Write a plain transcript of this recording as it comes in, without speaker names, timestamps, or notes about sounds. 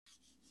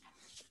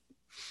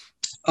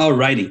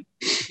Alrighty,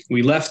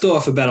 we left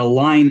off about a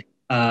line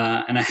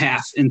and a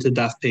half into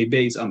Daf Pei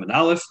Beis Amud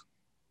Aleph.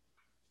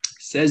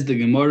 Says the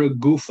Gemara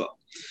Gufa.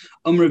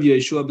 Rav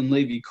Yeshua ben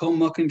Levi Kol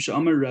Makim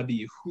She'amar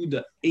Rabbi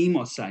Yehuda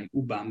Amosai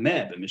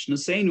Ubameh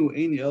B'Mishnaseinu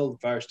Ein El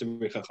Varsh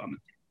Devrei Chachamim.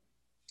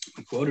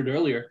 We quoted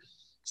earlier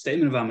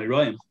statement of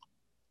Amirayim,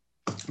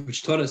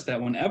 which taught us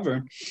that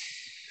whenever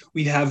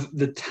we have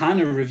the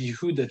Tana of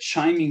Yehuda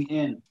chiming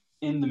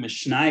in the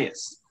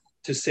Mishnayos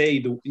to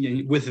say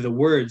with the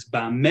words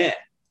Bameh,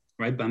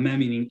 right? Bameh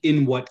meaning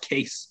in what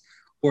case,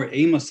 or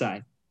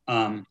Amosai,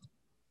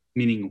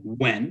 meaning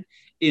when,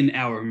 in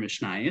our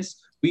Mishnayos,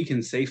 we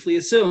can safely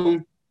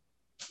assume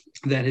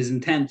that his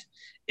intent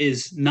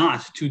is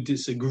not to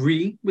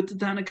disagree with the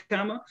Tana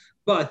Kama,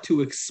 but to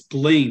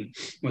explain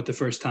what the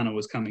first Tana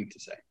was coming to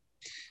say.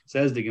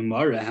 Says the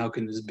Gemara, how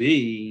can this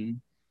be?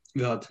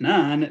 These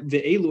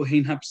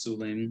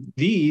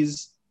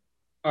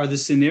are the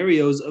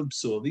scenarios of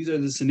psul. These are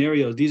the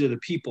scenarios. These are the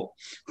people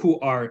who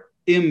are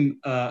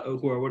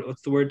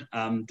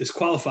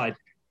disqualified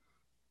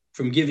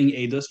from giving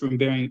edus, from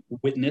bearing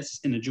witness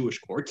in a Jewish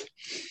court.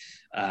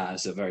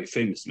 It's a very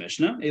famous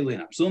Mishnah.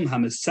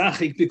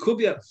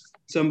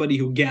 Somebody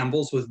who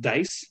gambles with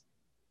dice.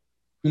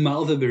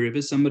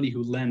 Somebody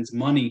who lends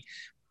money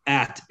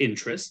at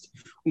interest.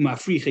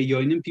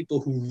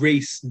 People who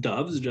race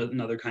doves, just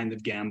another kind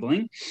of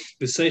gambling.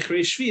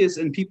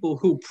 And people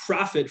who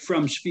profit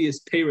from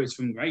shvius peiros,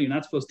 from, right? You're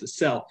not supposed to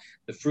sell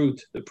the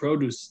fruit, the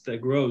produce that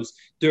grows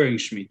during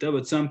Shemitah,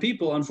 but some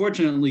people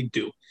unfortunately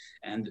do.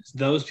 And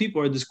those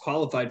people are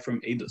disqualified from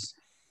edus.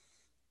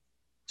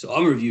 So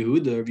Amar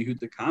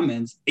Yehuda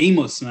comments,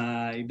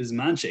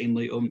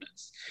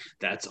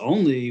 that's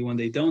only when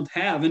they don't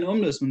have an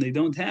omnus, when they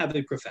don't have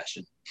a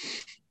profession.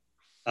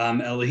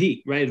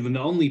 Elahi, right? When the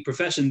only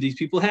profession these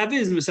people have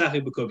is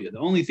Mesachik B'Kovia. The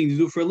only thing to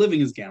do for a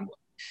living is gambling.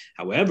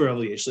 However,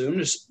 if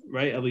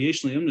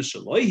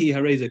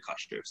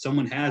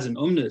someone has an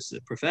omnus,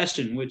 a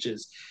profession which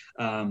is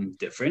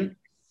different,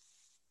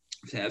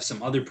 to have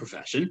some other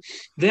profession,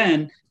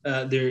 then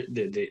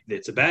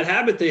it's a bad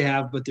habit they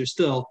have, but they're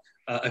still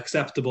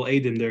acceptable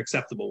Eidim, they're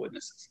acceptable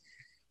witnesses.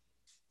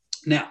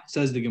 Now,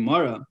 says the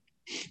Gemara,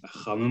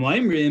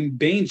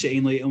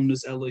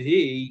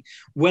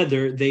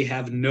 whether they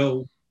have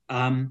no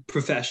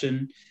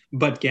profession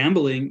but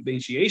gambling,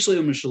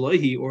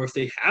 or if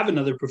they have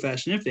another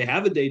profession, if they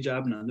have a day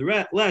job,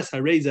 nonetheless,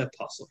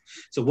 puzzle.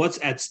 So what's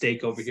at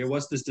stake over here?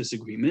 What's this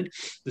disagreement?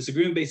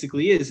 Disagreement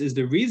basically is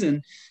the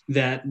reason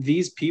that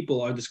these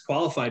people are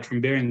disqualified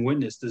from bearing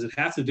witness. Does it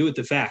have to do with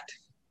the fact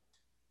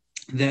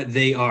that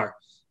they're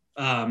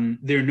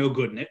no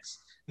goodniks?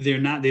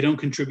 They don't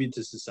contribute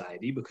to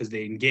society because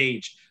they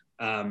engage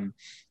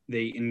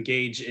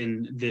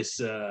in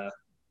this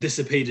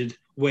dissipated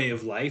way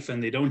of life,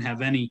 and they don't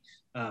have any.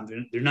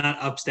 They're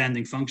not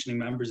upstanding, functioning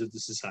members of the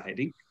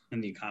society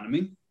and the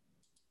economy.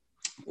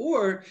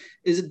 Or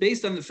is it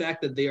based on the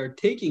fact that they are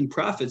taking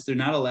profits they're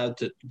not allowed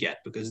to get?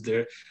 Because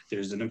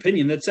there's an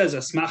opinion that says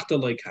asmachta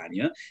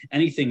loikanya,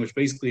 anything which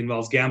basically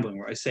involves gambling,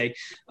 where I say,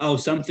 oh,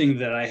 something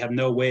that I have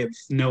no way of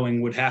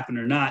knowing would happen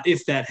or not.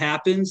 If that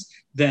happens,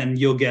 then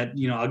you'll get,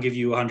 I'll give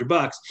you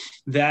 $100.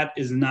 That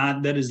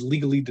is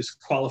legally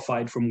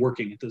disqualified from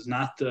working. It does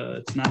not.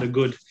 It's not a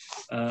good,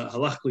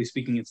 halachically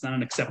speaking, it's not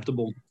an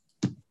acceptable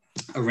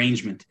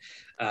arrangement.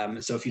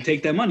 So if you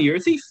take that money, you're a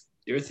thief.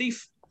 You're a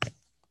thief.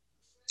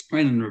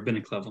 Right on the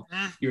rabbinic level.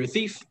 You're a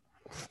thief.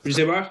 What did you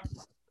say, Baruch?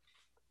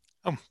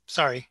 Oh,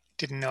 sorry.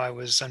 Didn't know I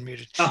was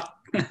unmuted.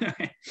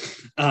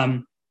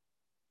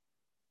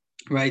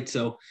 Right.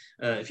 So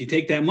if you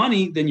take that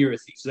money, then you're a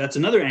thief. So that's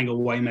another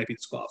angle why you might be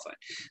disqualified.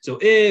 So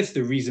if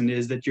the reason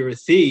is that you're a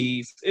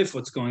thief, if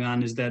what's going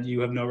on is that you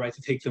have no right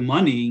to take the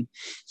money,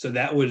 so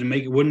that wouldn't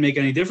make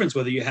any difference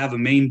whether you have a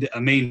main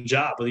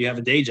job, whether you have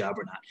a day job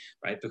or not,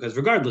 right? Because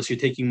regardless, you're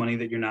taking money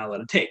that you're not allowed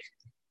to take,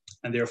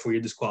 and therefore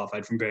you're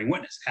disqualified from bearing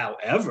witness.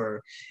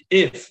 However,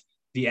 if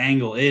the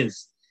angle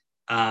is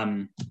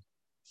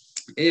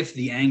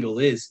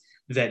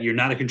that you're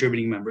not a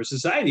contributing member of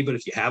society, but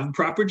if you have a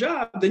proper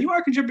job, then you are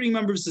a contributing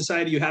member of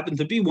society. You happen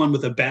to be one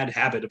with a bad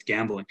habit of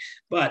gambling,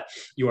 but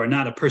you are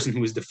not a person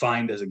who is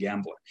defined as a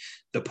gambler.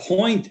 The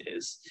point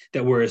is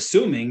that we're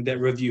assuming that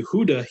Rav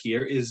Yehuda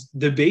here is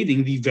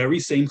debating the very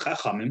same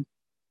chachamim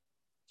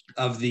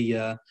of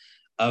the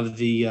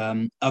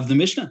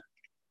Mishnah.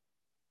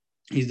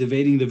 He's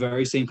debating the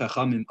very same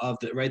chachamim of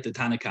the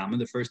Tana Kama,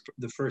 the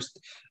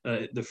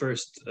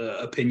first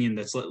opinion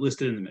that's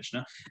listed in the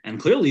Mishnah, and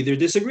clearly they're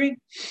disagreeing,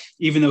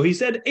 even though he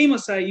said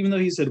Amosai, even though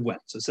he said when.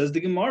 So says the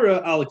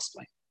Gemara, I'll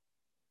explain.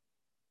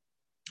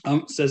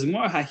 Says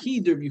Gemara,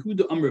 Hahi der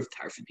Yehuda Amrav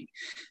Tarfini.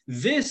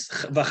 This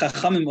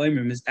v'chachamim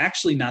oimrim is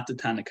actually not the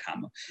Tana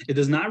Kama. It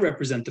does not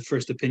represent the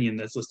first opinion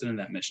that's listed in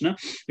that Mishnah.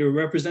 It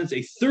represents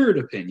a third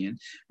opinion,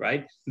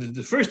 right?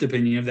 The first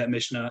opinion of that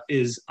Mishnah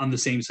is on the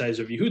same side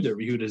of Yehuda.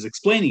 Yehuda is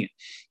explaining it,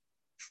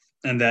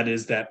 and that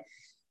is that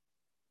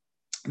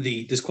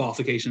the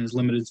disqualification is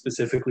limited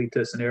specifically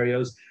to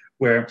scenarios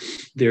where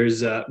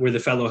where the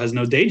fellow has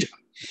no day job.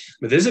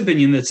 But this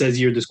opinion that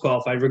says you're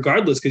disqualified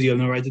regardless because you have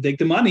no right to take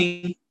the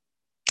money,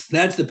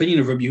 That's the opinion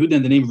of Rabbi Yehuda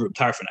in the name of Rabbi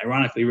Tarfon.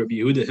 Ironically, Rabbi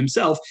Yehuda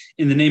himself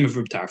in the name of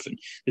Rabbi Tarfon.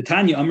 The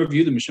Tanya Amr Rabbi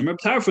Yehuda Misham Rabbi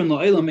Tarfon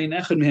Lo'elam Mein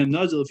Echad Mehem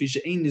Nazil Fi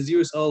She'ein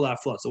Nazirus Al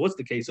Lafla. So what's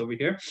the case over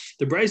here?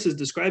 The Bryce is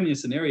describing a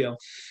scenario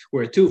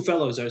where two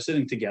fellows are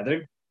sitting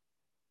together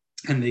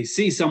and they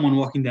see someone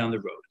walking down the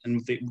road,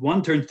 and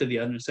one turns to the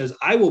other and says,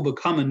 "I will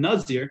become a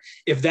Nazir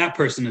if that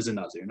person is a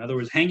Nazir." In other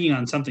words, hanging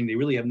on something they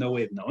really have no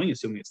way of knowing,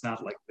 assuming it's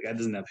not like the guy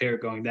doesn't have hair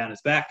going down his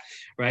back,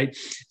 right?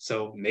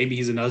 So maybe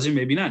he's a Nazir,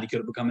 maybe not. He could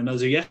have become a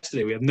Nazir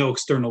yesterday. We have no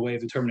external way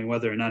of determining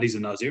whether or not he's a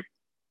Nazir.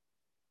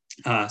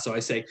 So I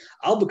say,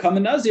 I'll become a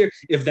Nazir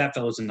if that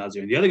fellow's a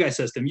Nazir. And the other guy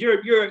says to him,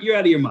 you're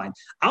out of your mind.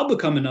 I'll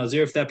become a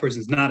Nazir if that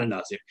person's not a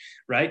Nazir,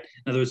 right?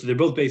 In other words, they're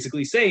both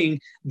basically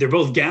saying, they're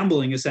both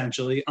gambling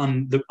essentially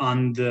on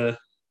the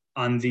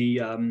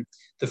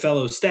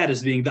fellow's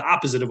status being the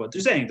opposite of what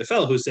they're saying. The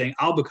fellow who's saying,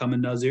 I'll become a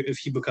Nazir if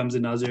he becomes a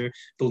Nazir,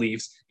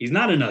 believes he's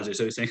not a Nazir.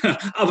 So he's saying,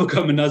 I'll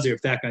become a Nazir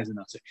if that guy's a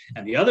Nazir.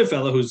 And the other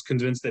fellow who's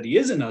convinced that he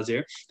is a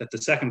Nazir, that the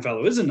second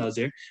fellow is a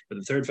Nazir, but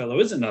the third fellow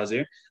is a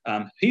Nazir,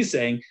 he's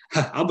saying,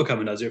 I'll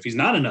become a Nazir if he's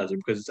not a Nazir,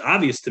 because it's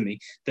obvious to me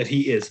that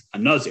he is a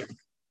Nazir.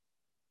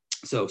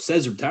 So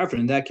says Reb Tarfon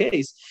in that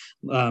case,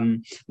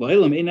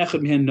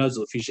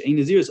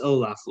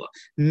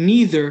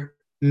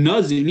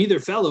 neither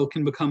fellow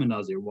can become a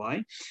Nazir.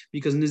 Why?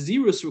 Because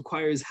Nazirus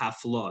requires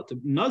hafla.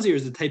 Nazir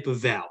is a type of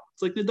vow.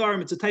 It's like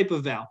Nadarim, it's a type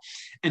of vow.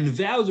 And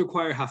vows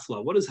require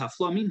hafla. What does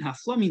hafla mean?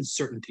 Hafla means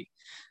certainty.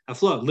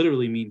 Hafla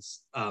literally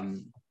means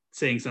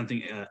saying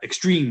something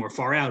extreme or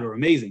far out or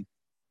amazing.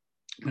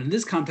 But in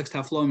this context,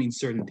 hafla means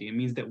certainty. It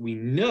means that we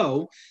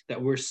know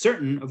that we're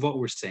certain of what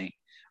we're saying.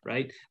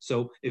 Right?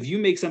 So if you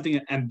make something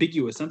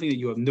ambiguous, something that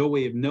you have no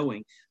way of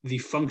knowing the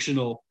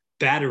functional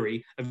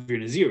battery of your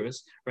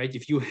Nazirus, right?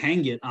 If you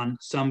hang it on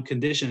some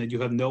condition that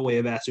you have no way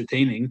of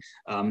ascertaining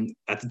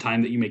at the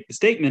time that you make the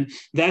statement,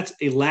 that's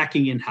a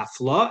lacking in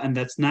hafla, and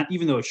that's not,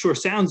 even though it sure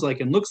sounds like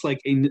and looks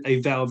like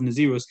a vow of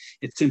Nazirus,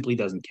 it simply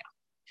doesn't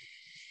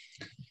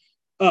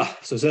count.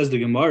 So says the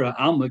Gemara,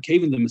 Alma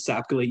kevin the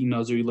Masapkalei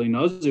Nazir Lay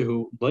Nazir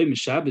who Lay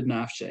Mishabed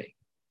Nafshe.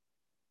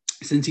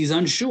 Since he's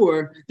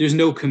unsure, there's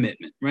no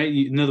commitment, right?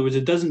 In other words,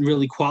 it doesn't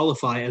really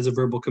qualify as a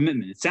verbal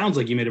commitment. It sounds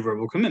like you made a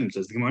verbal commitment,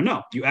 says the Gemara.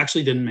 No, you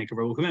actually didn't make a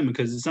verbal commitment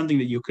because it's something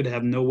that you could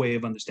have no way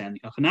of understanding.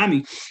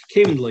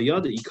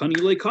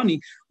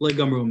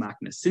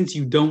 Since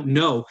you don't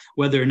know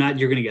whether or not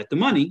you're going to get the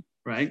money,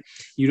 right?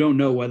 You don't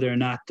know whether or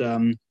not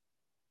you're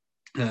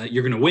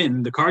going to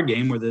win the card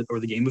game or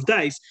the game of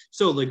dice.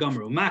 So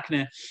legamru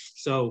makne.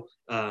 So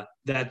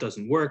that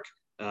doesn't work.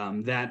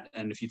 And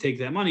if you take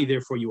that money,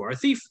 therefore you are a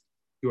thief.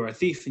 You are a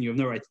thief and you have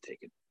no right to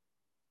take it.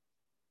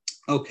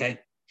 Okay.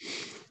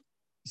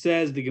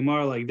 Says the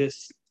Gemara like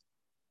this.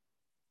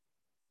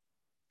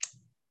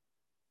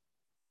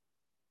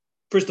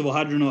 First of all,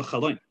 Hadron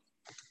Chaloin.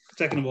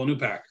 Second of all, new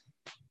parak.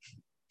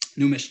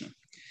 New Mishnah.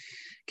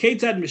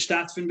 Ketzad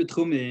mishtatzvin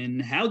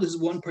b'tchumin. How does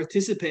one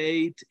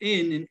participate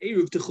in an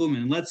Eruv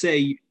Techumin? Let's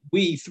say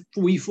we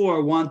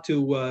four want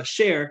to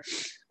share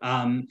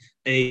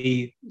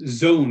a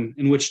zone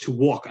in which to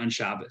walk on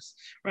Shabbos,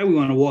 right? We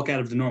want to walk out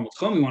of the normal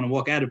Tchum, we want to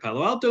walk out of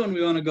Palo Alto, and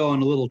we want to go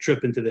on a little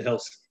trip into the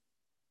hills.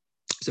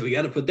 So we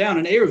got to put down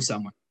an Eruv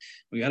somewhere.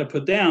 We got to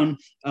put down,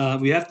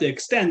 we have to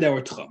extend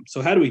our Tchum.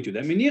 So how do we do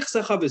that?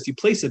 You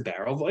place a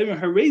barrel,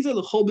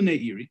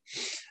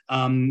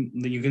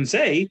 you can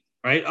say,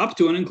 right, up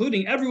to and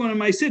including everyone in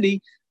my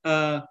city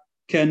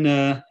can,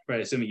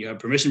 right, assuming you have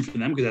permission from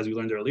them, because as we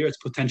learned earlier, it's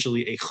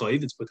potentially a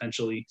choiv, it's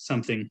potentially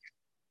something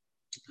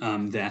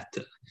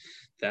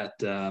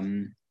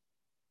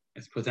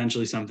it's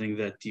potentially something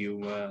that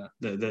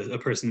a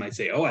person might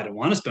say, oh, I don't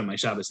want to spend my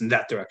Shabbos in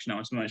that direction. I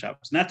want to spend my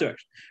Shabbos in that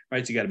direction,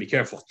 right? So you got to be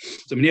careful.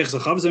 So this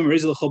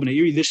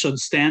should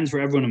stand for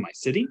everyone in my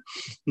city.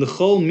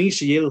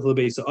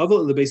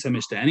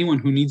 Anyone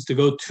who needs to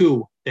go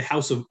to a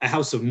house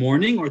of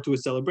mourning or to a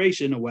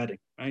celebration, a wedding,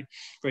 right?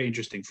 Very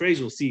interesting phrase.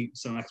 We'll see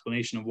some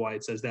explanation of why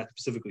it says that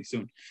specifically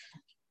soon.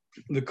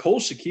 The kol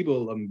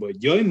shekibol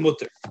yoim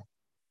mutter.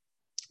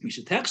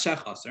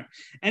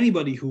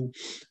 Anybody who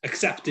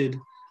accepted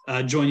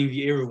joining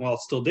the Eruv while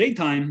it's still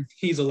daytime,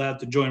 he's allowed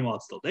to join while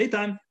it's still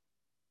daytime.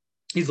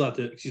 He's allowed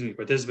to,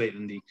 participate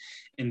in the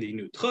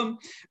new Tchum.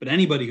 But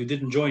anybody who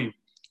didn't join,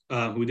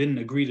 who didn't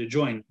agree to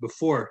join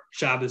before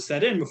Shabbos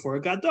set in, before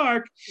it got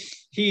dark,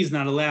 he's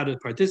not allowed to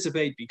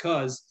participate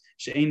because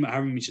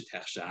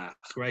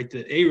right,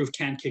 the Eruv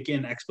can't kick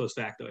in ex post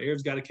facto.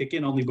 Eruv's got to kick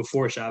in only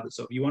before Shabbos.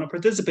 So if you want to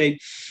participate,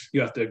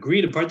 you have to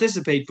agree to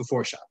participate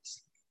before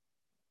Shabbos.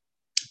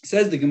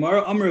 Says the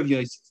Gemara, Amar of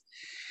Yosef.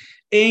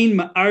 Ein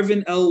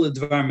ma'arvin el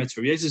ledvar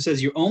mitzvah. Yosef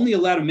says you're only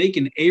allowed to make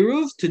an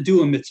eruv to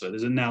do a mitzvah.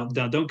 Now,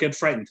 don't get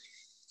frightened.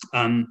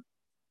 So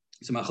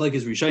machlek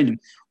is rishonim.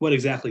 What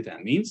exactly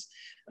that means?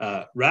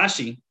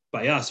 Rashi,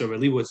 by us, or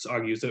Leibowitz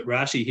argues that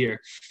Rashi here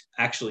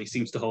actually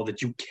seems to hold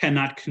that you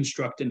cannot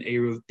construct an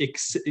eruv,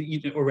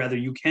 or rather,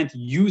 you can't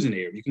use an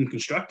eruv. You can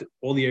construct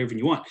all the eruv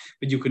you want,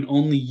 but you can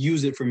only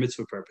use it for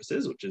mitzvah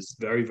purposes, which is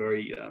very,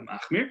 very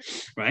machmir,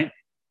 right?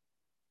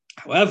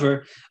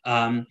 However,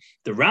 the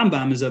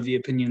Rambam is of the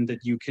opinion that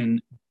you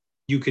can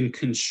you can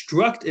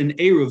construct an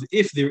Eruv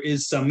if there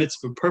is some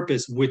mitzvah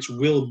purpose which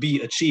will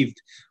be achieved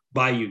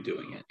by you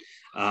doing it.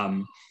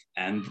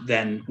 And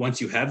then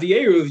once you have the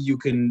Eruv, you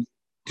can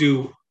do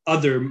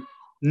other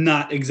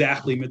not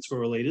exactly mitzvah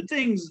related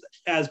things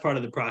as part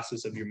of the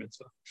process of your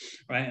mitzvah,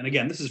 right? And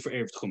again, this is for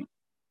Erev Tchumen.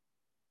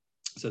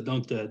 So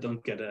don't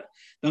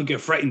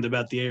get frightened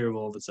about the Erev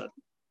all of a sudden.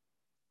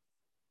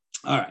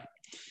 All right.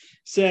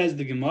 Says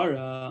the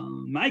Gemara,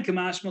 "My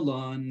Kamash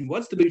Malon,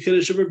 what's the big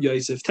Kiddush of Rabbi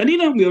Yosef?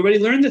 Tanina, we already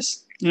learned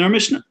this in our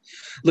Mishnah.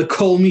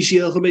 L'kol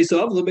mishiel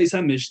chabesav l'beis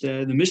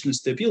hamishta. The Mishnah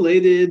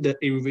stipulated that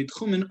Eruv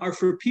Tchumen are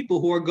for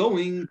people who are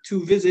going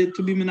to visit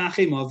to be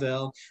Menachem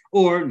Avel,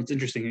 or it's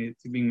interesting,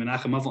 being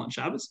Menachem Avel on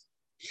Shabbos,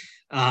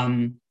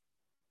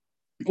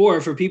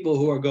 or for people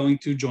who are going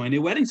to join a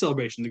wedding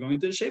celebration. They're going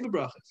to the Sheva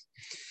Brachas.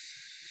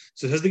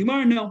 So says the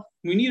Gemara, no,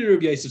 we need a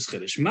Rabbi Yosef's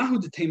Chiddush. You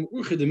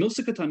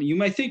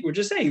might think we're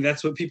just saying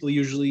that's what people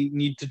usually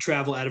need to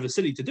travel out of a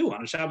city to do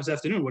on a Shabbos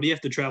afternoon. What do you have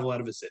to travel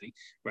out of a city?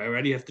 Right?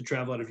 Why do you have to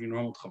travel out of your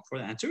normal tchum? The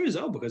answer is,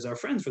 because our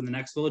friends from the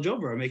next village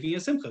over are making a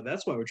simcha.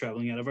 That's why we're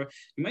traveling out of our.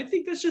 You might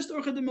think that's just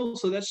Urcha de Mil,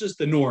 so that's just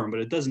the norm, but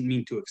it doesn't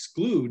mean to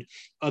exclude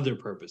other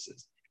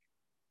purposes.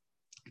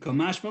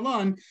 Kamash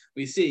Malan,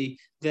 we see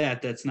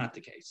that that's not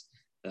the case.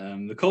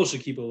 The kol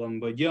shekipul lam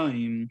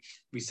b'yayim.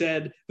 We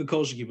said the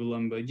kol shekipul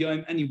lam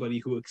b'yayim. Anybody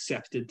who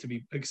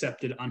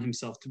accepted on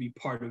himself to be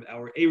part of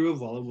our eruv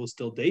while it was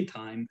still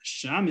daytime.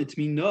 Shamit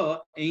mina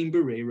ein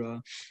bereira.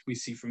 We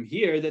see from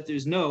here that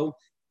there's no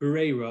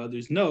bereira.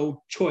 There's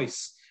no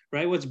choice.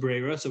 Right? What's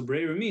bereira? So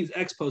bereira means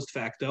ex post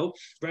facto,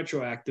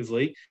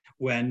 retroactively.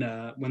 When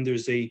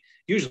there's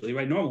usually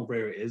right, normal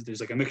bereira is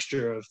there's like a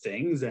mixture of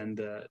things, and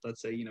let's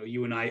say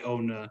you and I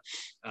own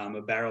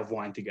a barrel of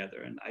wine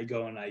together, and I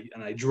go and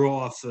I draw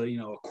off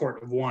a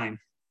quart of wine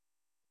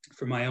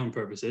for my own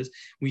purposes.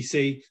 We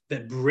say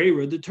that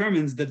bereira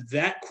determines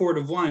that quart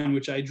of wine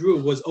which I drew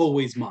was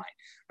always mine.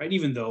 Right?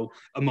 Even though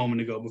a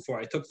moment ago, before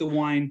I took the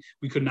wine,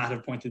 we could not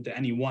have pointed to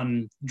any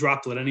one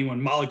droplet, any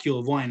one molecule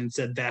of wine and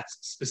said that's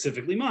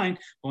specifically mine.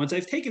 But once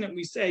I've taken it,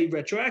 we say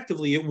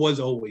retroactively it was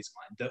always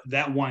mine.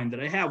 That wine that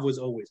I have was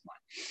always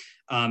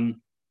mine.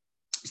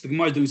 So the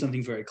Gemara is doing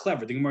something very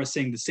clever. The Gemara is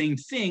saying the same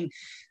thing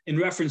in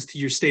reference to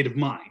your state of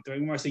mind. The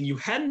Gemara is saying you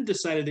hadn't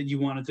decided that you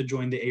wanted to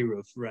join the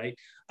Eruv, right?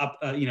 Up,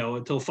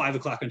 until 5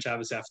 o'clock on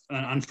Shabbos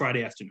on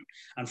Friday afternoon.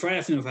 On Friday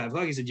afternoon at 5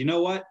 o'clock, he said, you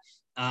know what?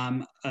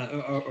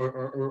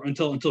 Or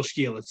until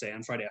Shkia, let's say,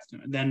 on Friday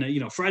afternoon.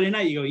 Then, Friday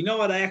night, you go, you know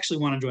what? I actually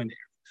want to join the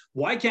Eruv.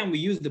 Why can't we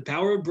use the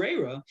power of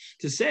Breira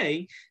to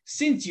say,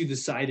 since you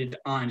decided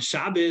on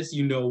Shabbos,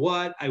 you know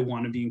what? I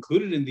want to be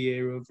included in the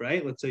Eruv,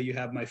 right? Let's say you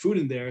have my food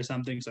in there or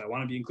something, so I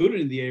want to be included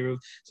in the Eruv.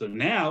 So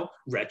now,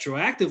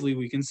 retroactively,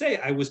 we can say,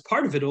 I was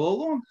part of it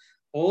all along.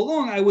 All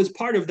along, I was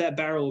part of that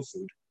barrel of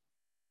food.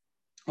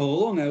 All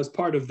along, I was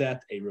part of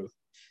that Eruv.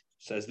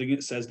 Says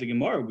the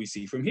Gemara, we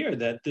see from here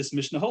that this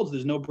Mishnah holds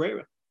there's no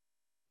Breira.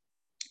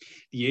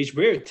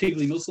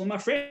 My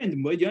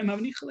friend,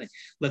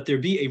 let there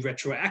be a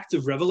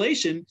retroactive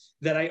revelation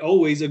that I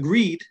always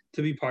agreed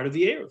to be part of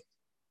the Eruv.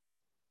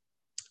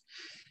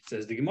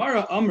 Says the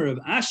Gemara, Amr of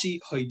Ashi,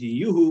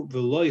 Haidiyuhu,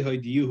 Veloy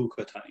Haidiyuhu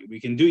Katani. We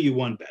can do you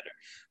one better.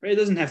 Right? It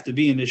doesn't have to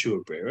be an issue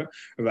of Brera.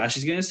 Rav Ashi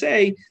is going to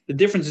say the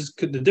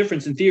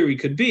difference in theory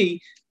could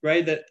be,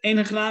 right, that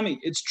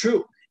it's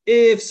true.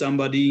 If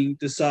somebody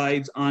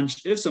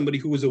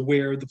who was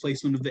aware of the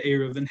placement of the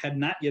Eruv and had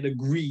not yet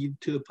agreed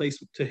to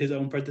his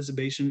own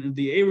participation in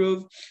the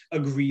Eruv,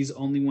 agrees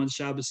only once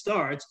Shabbos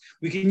starts,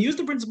 we can use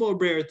the principle of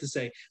Breira to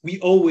say, we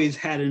always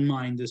had in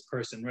mind this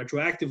person.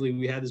 Retroactively,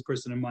 we had this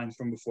person in mind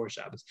from before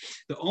Shabbos.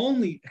 The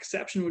only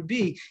exception would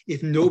be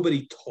if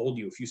nobody told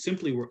you, if you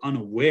simply were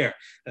unaware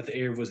that the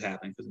Eruv was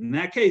happening. Because in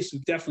that case, we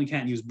definitely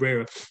can't use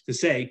Breira to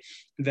say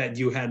that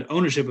you had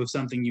ownership of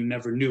something you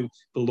never knew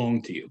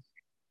belonged to you.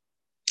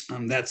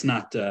 That's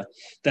not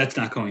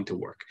going to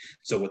work.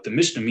 So what the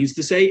Mishnah means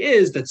to say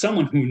is that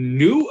someone who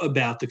knew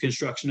about the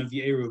construction of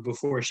the Eruv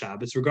before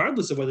Shabbos,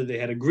 regardless of whether they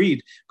had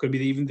agreed, could be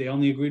even they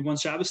only agreed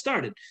once Shabbos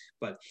started,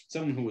 but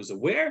someone who was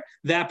aware,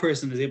 that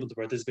person is able to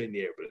participate in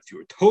the Eruv. But if you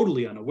were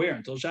totally unaware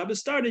until Shabbos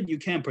started, you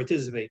can't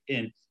participate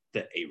in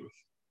the Eruv.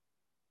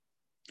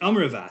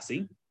 Amr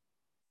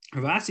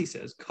Ravasi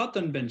says,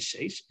 Katan ben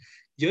Sheish,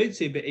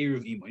 Yoytze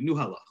be'eruv imoy, nu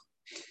halach.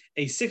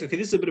 Okay,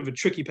 this is a bit of a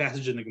tricky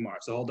passage in the Gemara,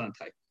 so hold on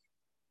tight.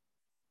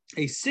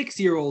 A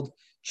 6-year-old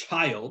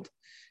child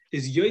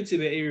is yoytze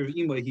be'eruv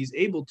imoy. He's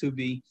able to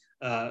be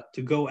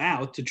to go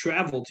out, to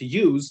travel, to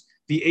use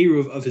the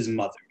eruv of his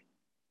mother.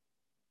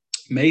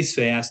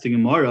 Meisvei asked the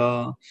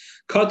Gemara,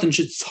 Katan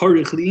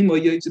shetzarich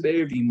li'imoy yoytze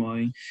be'eruv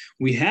imoy.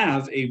 We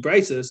have a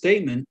brisa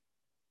statement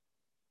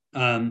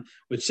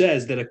which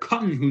says that a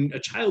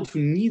child who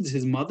needs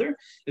his mother,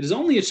 it is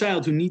only a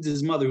child who needs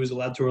his mother who is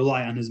allowed to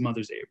rely on his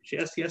mother's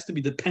eruv. He has to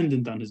be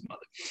dependent on his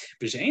mother.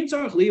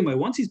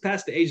 Once he's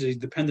past the age that he's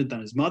dependent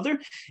on his mother,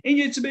 he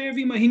needs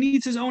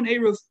his own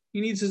eruv.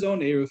 He needs his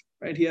own eruv,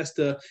 right? He has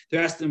to.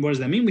 What does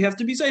that mean? We have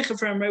to be zeicha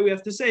for him, right? We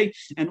have to say,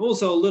 and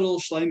also little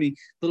shleimi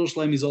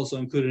is also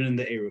included in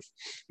the eruv.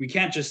 We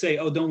can't just say,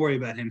 oh, don't worry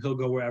about him. He'll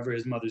go wherever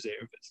his mother's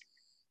eruv is.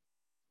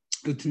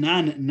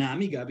 Utnan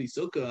nami gabi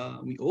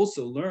sukkah. We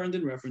also learned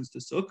in reference to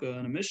sukkah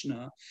in a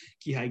Mishnah,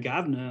 ki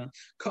gavna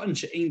katan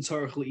she'ein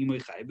tzarich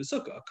le'imoy chay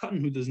b'sukkah. A katan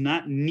who does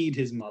not need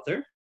his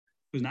mother,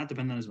 who's not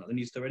dependent on his mother,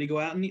 needs to already go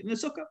out and eat in the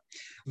sukkah.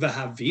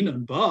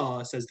 V'havinun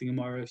ba, says the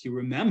Gemara, if you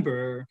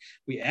remember,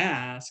 we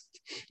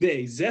asked,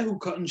 zehu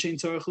katan she'ein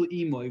tzarich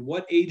le'imoy.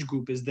 What age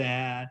group is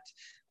that?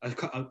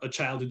 A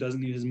child who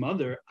doesn't need his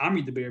mother.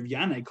 Amri de Be'er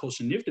Yanai Kol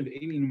Sheniftav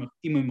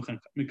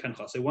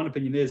So one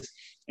opinion is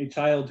a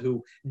child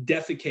who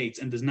defecates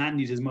and does not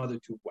need his mother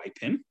to wipe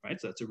him, right?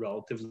 So that's a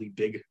relatively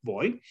big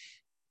boy.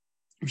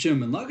 Kol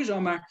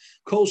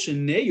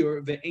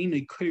Sheneyor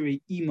Ve'enei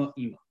Kiri Ima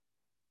Ima.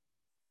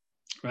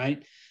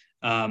 Right?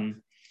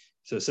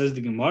 So it says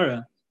the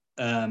Gemara,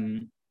 or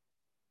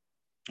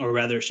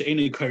rather,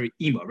 She'enei Kiri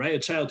Ima, right? A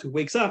child who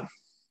wakes up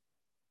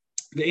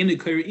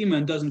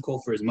and doesn't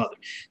call for his mother.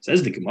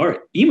 Says the Gemara,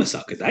 even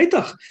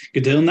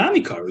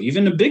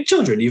the big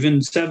children,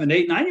 even 7,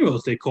 8,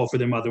 9-year-olds, they call for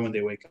their mother when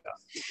they wake up.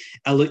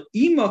 Rather,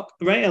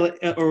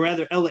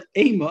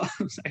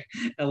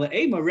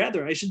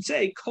 I should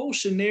say,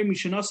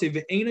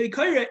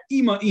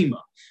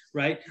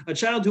 right? A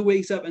child who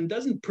wakes up and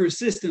doesn't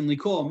persistently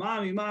call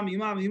mommy, mommy,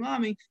 mommy,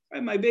 mommy,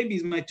 right? My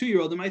baby's my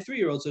 2-year-old and my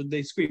 3-year-old, so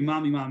they scream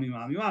mommy, mommy,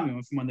 mommy, mommy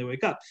from when they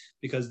wake up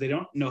because they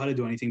don't know how to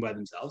do anything by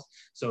themselves.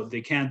 So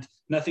they can't,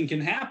 nothing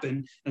can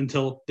happen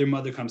until their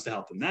mother comes to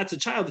help them. That's a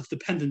child that's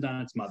dependent on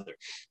its mother.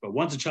 But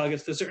once a child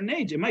gets to a certain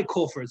age, it might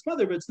call for its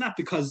mother, but it's not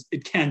because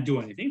it can't do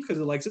anything, because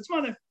it likes its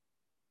mother.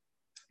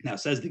 Now,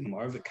 says the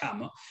Gemara,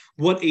 V'kama,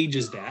 what age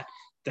is that?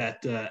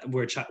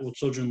 Where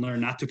children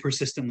learn not to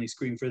persistently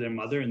scream for their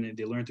mother and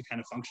they learn to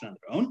kind of function on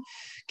their own.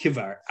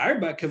 Kivar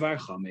arba, kivar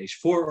chamesh,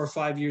 4 or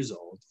 5 years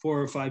old.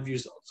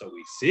 So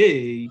we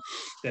see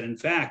that in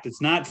fact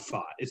it's not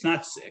 5, it's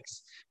not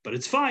 6, but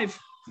it's 5.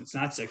 It's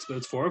not 6, but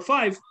it's 4 or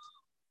 5.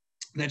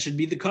 That should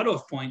be the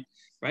cutoff point,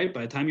 right?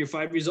 By the time you're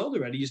 5 years old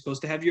already, you're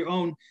supposed to have your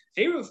own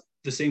eruv.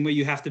 The same way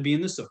you have to be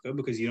in the sukkah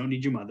because you don't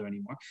need your mother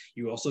anymore.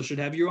 You also should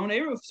have your own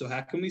eruv. So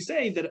how can we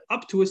say that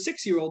up to a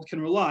 6-year-old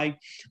can rely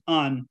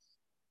on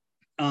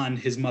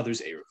his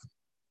mother's eruv?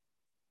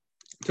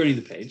 Turning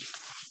the page,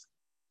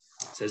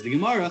 says the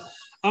Gemara,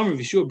 Amar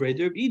Vishua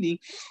Breder of Idi,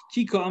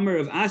 Kika Amar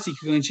of Asi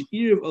Kagan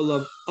She'irav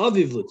Olav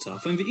Aviv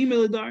Lutzaf, and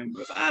Ve'imel Adarim.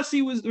 Rav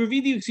Asi was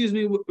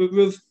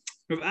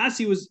Rav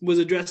Asi was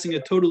addressing a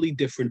totally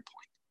different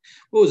point.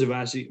 What was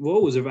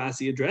Rav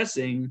Asi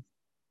addressing?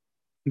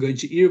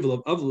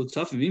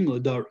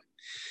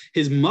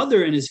 His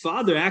mother and his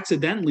father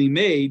accidentally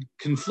made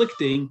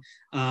competing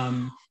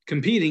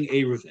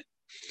eruvin.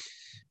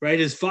 Right,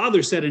 his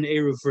father said an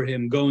eruv for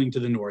him going to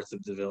the north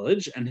of the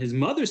village, and his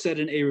mother said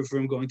an eruv for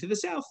him going to the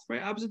south,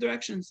 right, opposite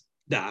directions.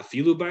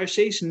 Even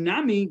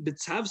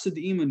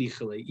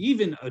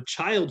a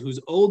child who's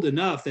old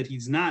enough that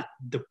he's not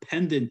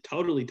dependent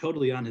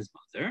totally on his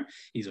mother,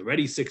 he's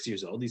already 6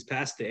 years old, he's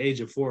past the age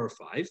of 4 or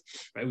 5,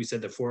 right? We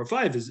said that 4 or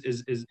 5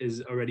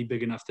 is already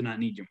big enough to not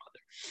need your mother.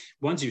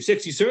 Once you're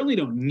 6, you certainly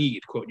don't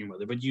need, quote, your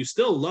mother, but you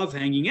still love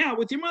hanging out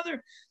with your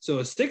mother. So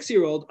a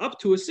 6-year-old up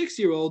to a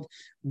 6-year-old,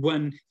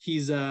 when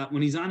he's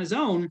on his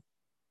own,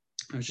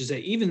 I should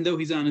say, even though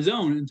he's on his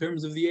own in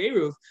terms of the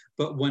eruv,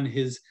 but when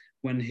his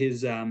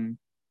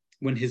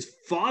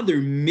father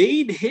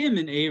made him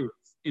an eruv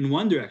in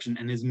one direction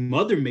and his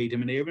mother made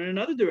him an eruv in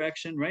another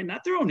direction, right?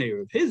 Not their own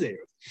eruv, his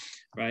eruv,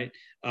 right?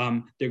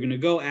 They're going to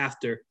go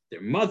after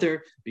their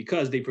mother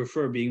because they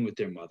prefer being with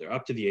their mother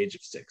up to the age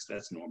of 6.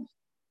 That's normal.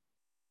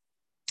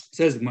 It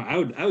says I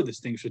would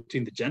distinguish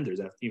between the genders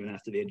even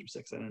after the age of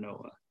 6. I don't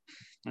know.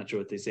 Not sure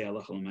what they say.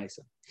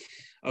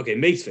 Okay,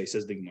 Meisvei,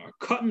 says the Gemara.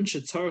 Katan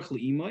shetzarich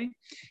le'imoy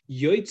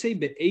yoytze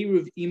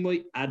be'eruv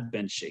imoy ad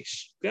ben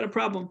sheish. Got a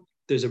problem.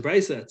 There's a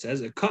brisa that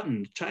says a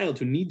katan, child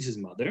who needs his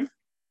mother,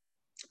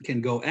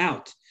 can go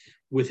out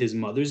with his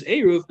mother's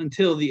eruv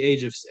until the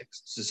age of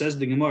 6. So says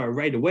the Gemara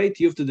right away.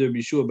 Tiyufta de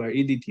Bishua bar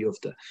Idi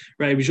tiyufta.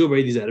 Right, Bishua bar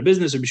Idi's out of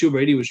business. Or Bishua bar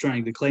Idi was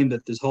trying to claim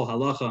that this whole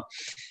halacha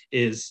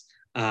is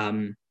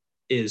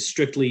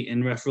strictly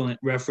in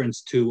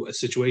reference to a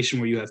situation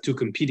where you have 2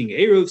 competing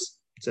eruvs.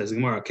 Says the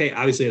Gemara, okay,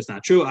 obviously that's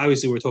not true.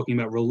 Obviously, we're talking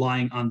about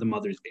relying on the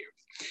mother's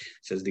eruv.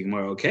 Says the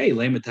Gemara, okay,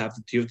 right?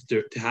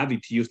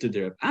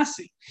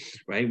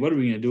 What are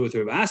we going to do with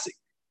Rav Asi?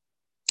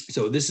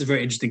 So this is a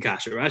very interesting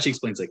kasha. Rashi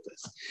explains like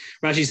this.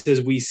 Rashi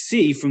says we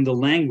see from the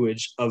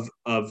language of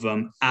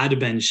ad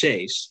ben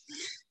sheish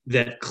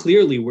that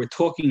clearly we're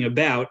talking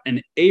about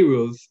an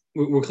eruv.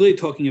 We're clearly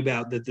talking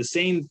about that the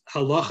same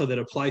halacha that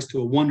applies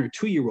to a 1 or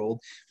 2-year-old,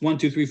 1,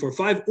 2, 3, 4,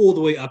 5, all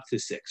the way up to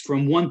 6.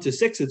 From 1 to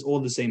 6, it's all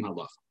the same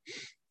halacha.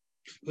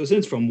 So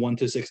since from 1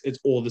 to 6, it's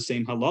all the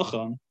same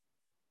halacha,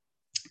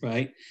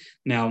 right?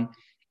 Now,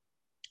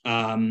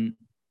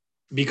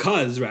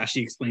 because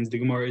Rashi explains, the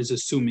Gemara is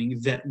assuming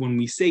that when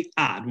we say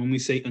ad, when we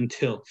say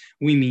until,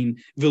 we mean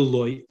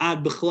viloi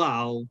ad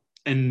b'chlal,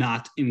 and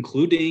not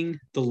including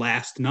the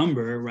last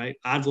number, right?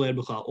 Ad v'loi ad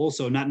b'chlal,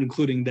 also not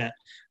including that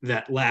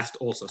last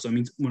also. So it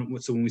means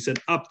when we said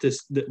up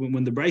this,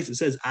 when the brisa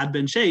says ad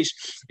ben sheish,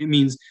 it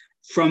means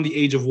from the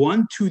age of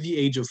 1 to the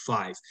age of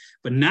 5,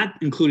 but not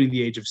including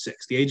the age of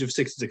 6. The age of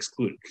 6 is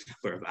excluded.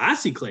 But Rav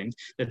Asi claimed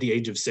that the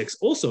age of 6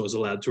 also is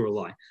allowed to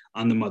rely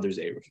on the mother's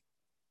Eruv.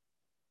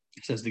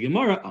 Says the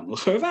Gemara,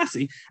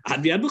 Ravasi,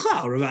 Adviad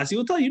B'chlal. Ravasi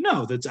will tell you,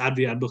 no, that's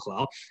Adviad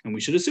B'chlal, and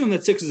we should assume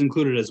that 6 is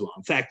included as well.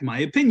 In fact, my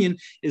opinion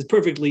is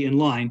perfectly in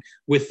line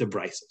with the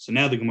Brisa. So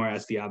now the Gemara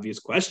asks the obvious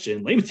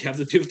question, the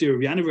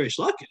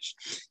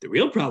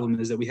real problem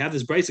is that we have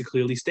this Brisa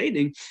clearly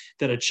stating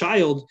that a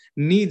child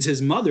needs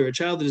his mother, a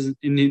child is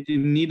in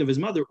need of his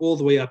mother all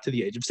the way up to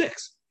the age of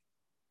 6.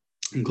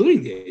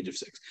 Including the age of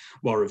 6,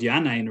 while Rav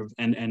Yanai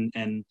and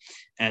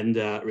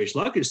Reish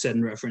Lakish said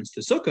in reference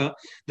to Sukkah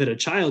that a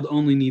child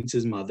only needs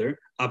his mother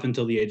up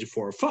until the age of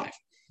 4 or 5.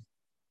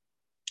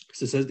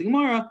 So says the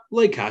Gemara,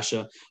 like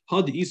Kasha,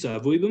 it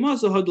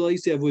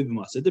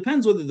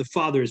depends whether the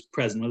father is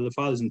present, whether the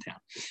father's in town.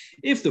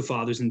 If the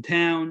father's in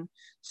town,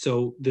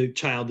 so the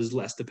child is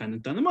less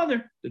dependent on the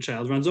mother. The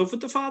child runs off with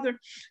the father,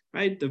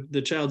 right?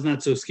 The child's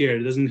not so scared.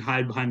 It doesn't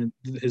hide behind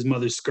his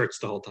mother's skirts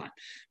the whole time.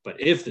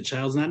 But if the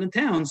child's not in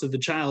town, so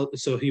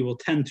he will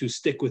tend to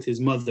stick with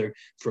his mother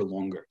for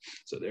longer.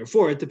 So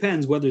therefore, it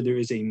depends whether there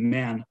is a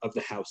man of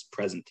the house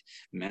present.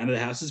 The man of the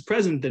house is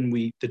present, then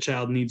the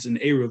child needs an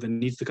Eruv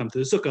and needs to come to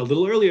the sukkah a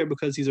little earlier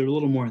because he's a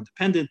little more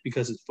independent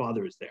because his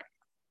father is there.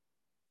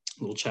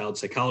 A little child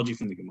psychology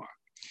from the Gemara.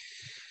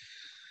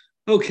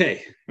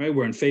 Okay, right.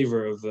 We're in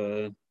favor of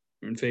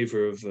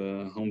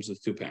homes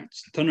with two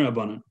parents. Tanur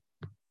Rabbanan.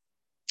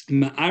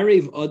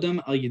 Ma'arev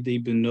adam al yedei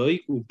benoi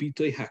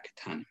ubitoi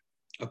hakatan.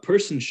 A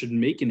person should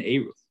make an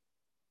eruv.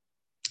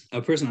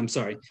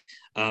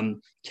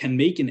 Can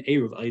make an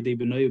eruv al yedei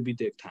benoi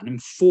ubitoi hakatanim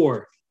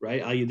for,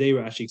 right? Al yedei,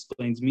 Rashi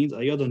explains, means al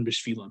yadon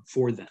b'shvilon,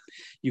 for them.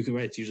 You can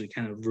write it's usually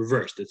kind of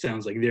reversed. It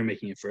sounds like they're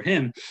making it for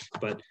him,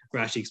 but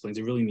Rashi explains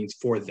it really means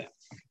for them.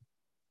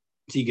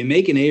 So you can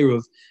make an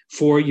Eruv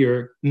for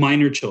your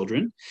minor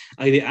children,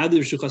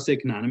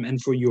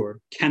 and for your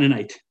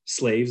Canaanite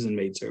slaves and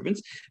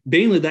maidservants,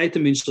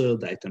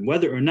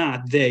 whether or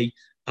not they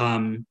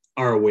are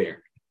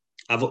aware.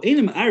 You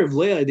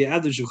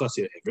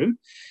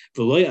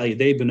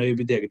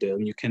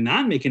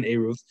cannot make an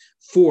Eruv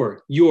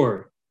for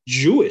your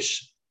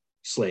Jewish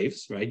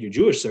slaves, right? Your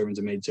Jewish servants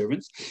and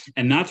maidservants,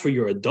 and not for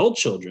your adult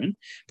children,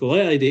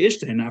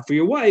 not for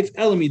your wife.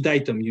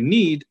 You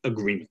need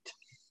agreement.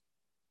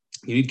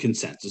 You need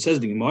consent. So it says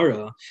the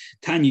Gemara,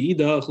 Tanya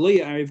idach lo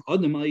ya'ariv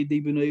adam al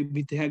yedei b'noi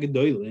b'tei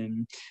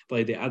hagedolim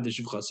v'yedei adash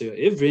v'chasei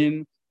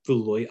ivrim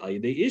v'lo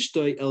yedei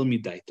ishtoi el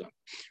midaitam.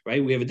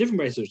 Right? We have a different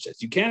Brisa which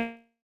says you can't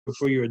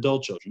for your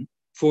adult children,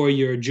 for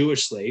your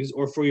Jewish slaves,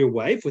 or for your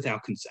wife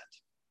without consent.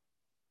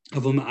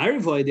 This is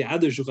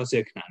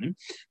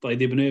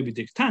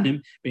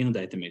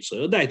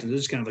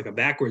kind of like a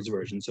backwards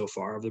version so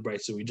far of the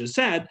Brisa we just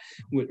had,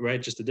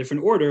 right? Just a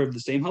different order of the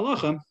same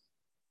halacha.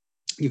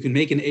 You can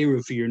make an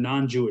Eruv for your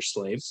non-Jewish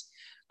slaves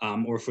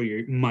or for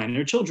your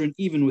minor children,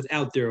 even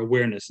without their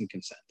awareness and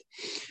consent.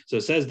 So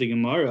it says the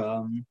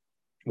Gemara,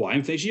 why?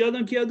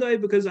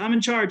 Because I'm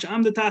in charge.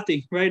 I'm the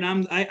Tati, right?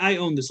 I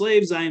own the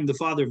slaves. I am the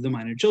father of the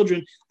minor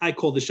children. I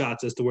call the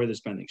shots as to where they're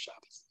spending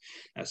Shabbos.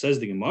 Now says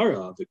the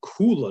Gemara, the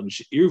kulan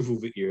she'irvu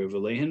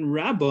ve'irvu lehen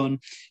rabban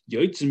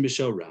yotzim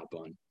b'shel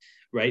rabban.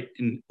 Right?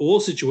 In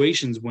all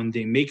situations when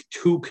they make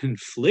two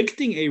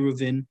conflicting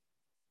Eruvin,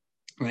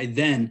 right,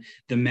 then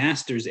the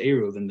master's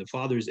Eruv and the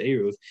father's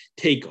Eruv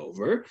take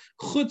over,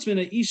 with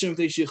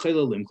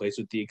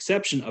the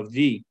exception of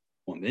the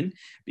woman,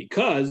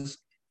 because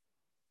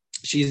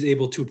she is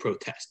able to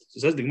protest.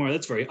 So says the Gemara,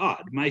 that's very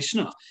odd.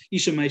 Maishna,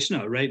 Isha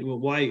Maishna, right? Well,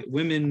 why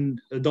women,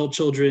 adult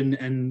children,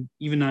 and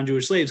even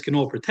non-Jewish slaves can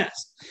all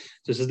protest?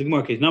 So says the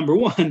Gemara, case number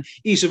one,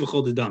 Isha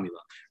v'chol damila,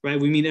 right?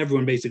 We mean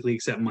everyone basically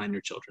except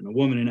minor children, a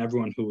woman and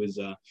everyone who is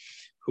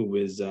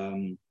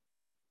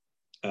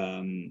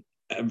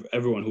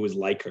everyone who is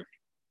like her.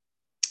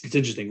 It's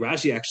interesting.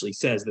 Rashi actually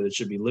says that it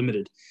should be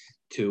limited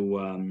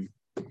to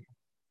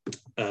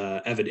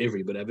Eved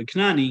Ivri, but Eved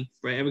Kanani,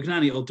 right? Eved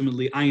Kanani,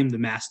 ultimately, I am the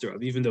master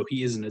of, even though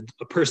he isn't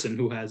a person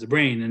who has a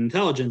brain and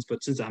intelligence,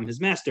 but since I'm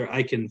his master,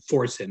 I can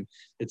force him,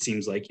 it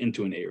seems like,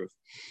 into an Eruv,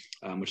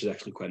 which is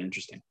actually quite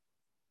interesting.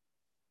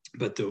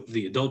 But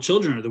the adult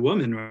children or the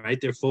women,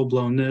 right? They're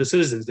full-blown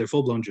citizens. They're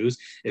full-blown Jews.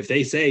 If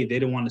they say they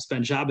don't want to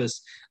spend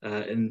Shabbos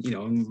in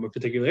a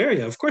particular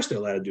area, of course they're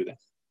allowed to do that.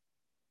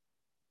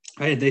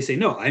 Right? They say,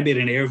 no, I made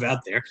an Eruv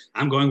out there.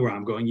 I'm going where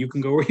I'm going. You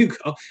can go where you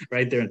go.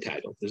 Right? They're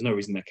entitled. There's no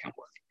reason that can't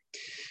work.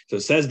 So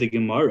it says the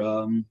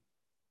Gemara,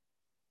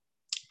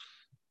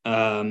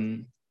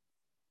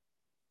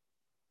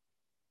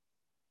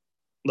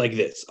 like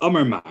this: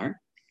 Amar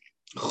Mar,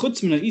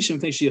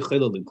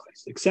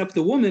 except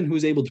the woman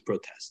who's able to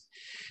protest.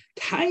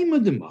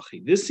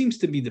 This seems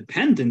to be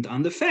dependent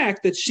on the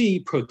fact that she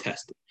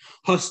protested.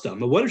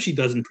 But what if she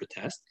doesn't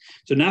protest?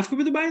 So nafka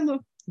b'debaila,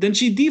 then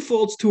she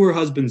defaults to her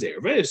husband's heir.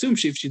 Right? Assume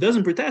if she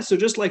doesn't protest, so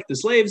just like the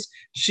slaves,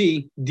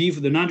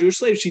 the non-Jewish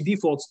slaves, she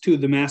defaults to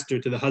the master,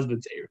 to the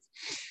husband's heir.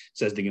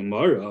 Says the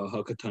Gemara,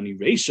 Hakatani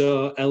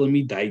Reisha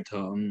Elami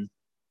Daitam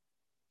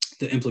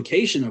The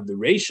implication of the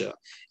Reisha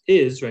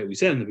is, right, we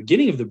said in the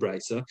beginning of the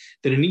Brisa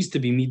that it needs to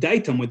be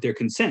midaitam with their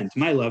consent.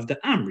 My love, the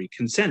Amri,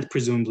 consent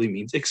presumably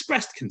means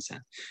expressed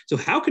consent. So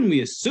how can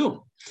we assume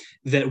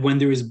that when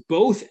there is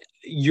both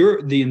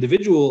the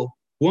individual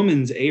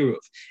woman's Eruv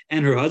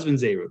and her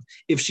husband's Eruv,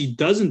 if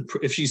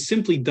she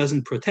simply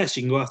doesn't protest,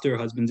 she can go after her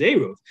husband's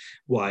Eruv?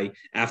 Why,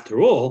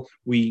 after all,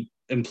 we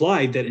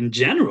implied that in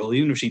general,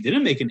 even if she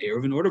didn't make an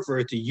Eruv, in order for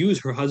her to use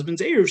her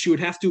husband's Eruv, she would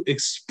have to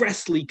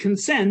expressly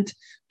consent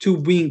to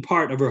being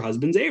part of her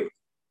husband's Eruv.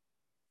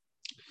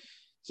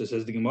 So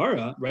says the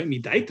Gemara, right?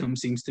 Midaitam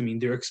seems to mean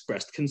their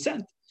expressed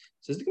consent.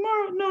 Says the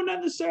Gemara, no,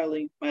 not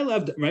necessarily. My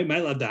love, right? My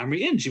love, Damri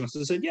in. She must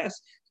have said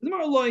yes. So the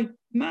Gemara, loy,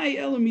 my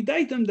elam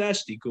midaitam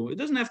dashtiku. It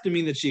doesn't have to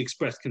mean that she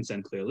expressed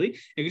consent clearly.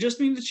 It could just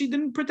mean that she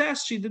didn't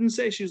protest. She didn't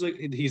say. She was like,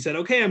 he said,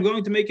 okay, I'm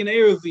going to make an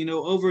Eruv,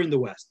 over in the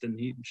west, and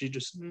she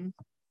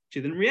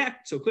didn't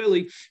react. So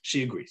clearly,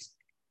 she agrees.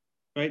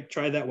 Right?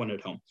 Try that one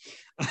at home.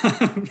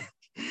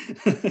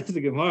 It's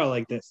the Gemara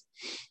like this.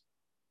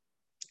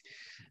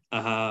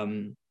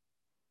 So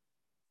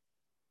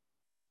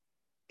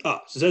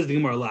says the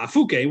Gemara,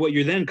 la'afuke, what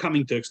you're then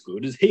coming to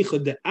exclude is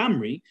heichad de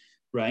amri,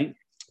 right?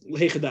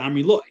 Heichad de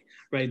amri loy,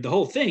 right? The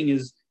whole thing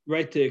is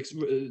right to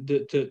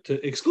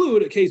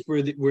exclude a case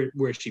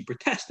where she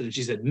protested and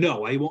she said,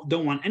 no, I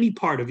don't want any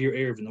part of your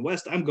Eruv in the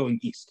west. I'm going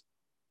east.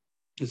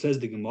 It says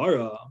the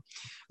Gemara,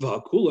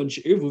 v'hakulon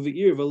she'irvu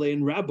v'ir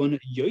v'lein rabban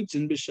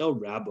yoitzin b'shel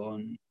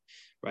rabban,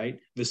 right?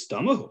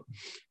 V'stamahu,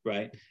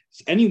 right?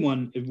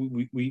 Anyone,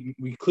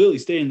 we clearly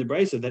state in the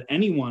Brisa that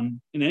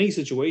anyone in any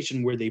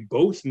situation where they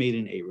both made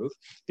an Eruv,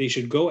 they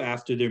should go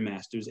after their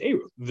master's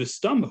Eruv.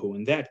 V'stamahu,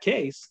 in that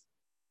case,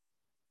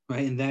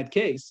 right? In that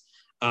case,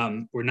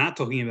 we're not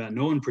talking about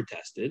no one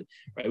protested,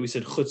 right? We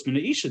said chutz min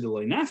ha'isha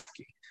d'lo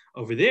nafki.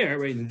 Over there,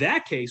 right? In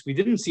that case, we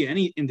didn't see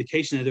any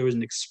indication that there was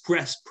an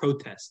express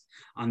protest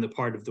on the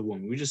part of the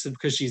woman. We just said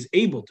because she's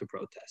able to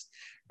protest,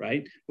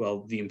 right?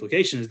 Well, the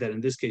implication is that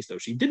in this case, though,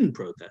 she didn't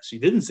protest. She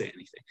didn't say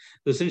anything.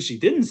 So since she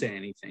didn't say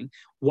anything,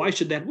 why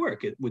should that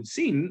work? It would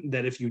seem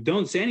that if you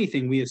don't say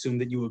anything, we assume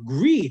that you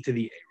agree to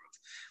the Eruv.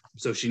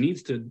 So she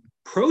needs to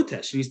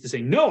protest. She needs to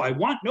say, no, I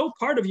want no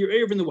part of your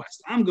Eruv in the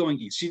west. I'm going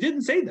east. She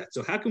didn't say that.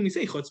 So how can we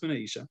say chutz min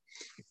ha'isha?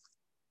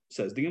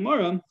 Says the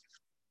Gemara,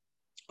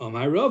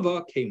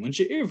 Rava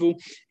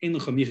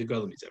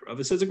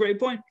says a great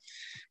point.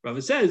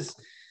 Rava says,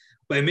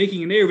 by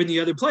making an Eruv in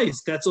the other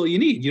place, that's all you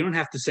need. You don't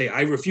have to say,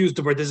 I refuse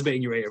to participate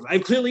in your Eruv.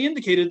 I've clearly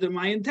indicated that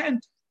my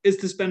intent is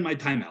to spend my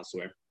time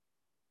elsewhere.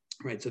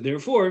 Right? So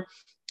therefore,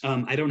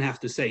 I don't have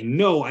to say,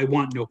 no, I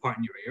want no part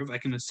in your Eruv. I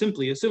can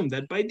simply assume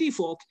that by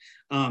default,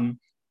 I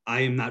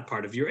am not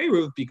part of your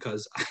Eruv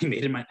because I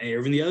made my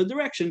Eruv in the other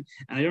direction,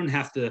 and I don't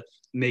have to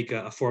make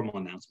a formal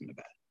announcement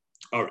about it.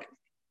 All right.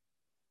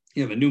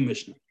 You have a new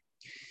Mishnah.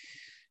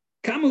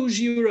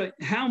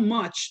 How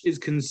much is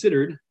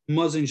considered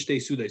mazin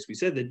shtei sudais? We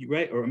said that,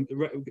 right? Or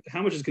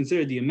how much is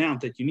considered the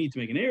amount that you need to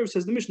make an Eruv?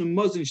 Says the Mishnah,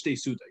 mazin shtei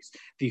sudais.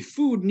 The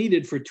food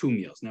needed for 2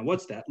 meals. Now,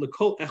 what's that?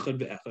 L'kol echad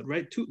ve'echad,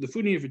 right? The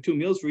food needed for 2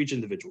 meals for each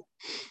individual,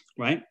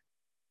 right?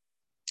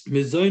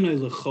 Mezoinai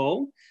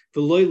l'chol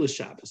v'loy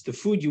l'Shabbos. The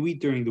food you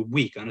eat during the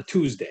week on a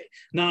Tuesday,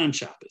 not on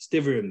Shabbos.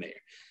 Divrei Meir.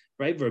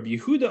 Right? Rabbi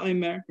Yehuda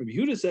Aimer. Rabbi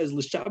Yehuda says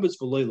l'Shabbos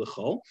v'loy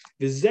l'chol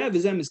v'zeh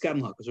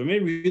miskabel hakos. Rabbi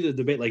Yehuda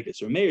debate like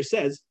this. Rabbi Meir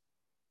says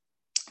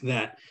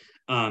that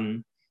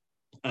the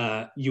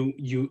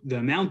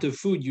amount of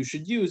food you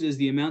should use is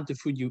the amount of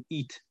food you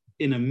eat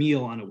in a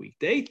meal on a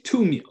weekday,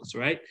 2 meals,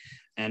 right?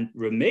 And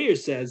Rabbi Meir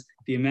says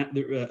Rabbi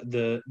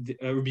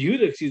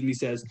Yehuda,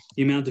 says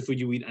the amount of food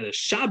you eat at a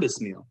Shabbos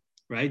meal,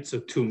 right?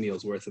 So 2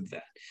 meals worth of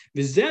that.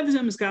 The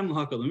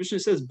Mishnah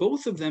says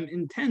both of them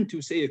intend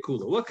to say a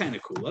kula. What kind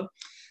of kula?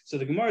 So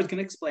the Gemara is going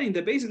to explain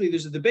that basically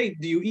there's a debate,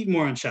 do you eat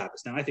more on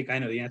Shabbos? Now, I think I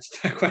know the answer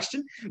to that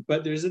question,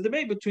 but there's a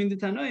debate between the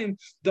Tanoim.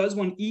 Does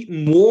one eat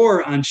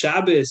more on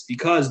Shabbos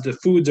because the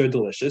foods are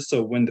delicious?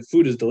 So when the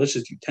food is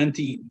delicious, you tend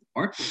to eat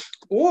more.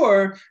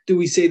 Or do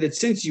we say that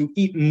since you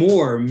eat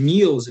more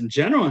meals in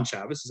general on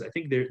Shabbos, I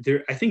think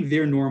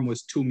their norm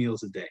was 2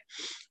 meals a day.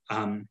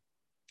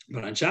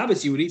 But on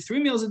Shabbos, you would eat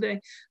 3 meals a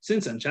day.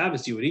 Since on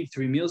Shabbos, you would eat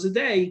 3 meals a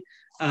day,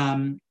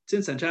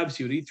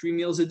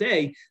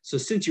 so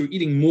since you're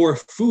eating more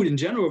food in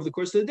general over the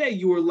course of the day,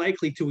 you are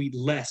likely to eat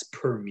less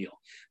per meal.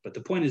 But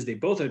the point is they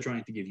both are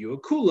trying to give you a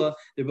kula.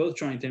 They're both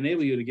trying to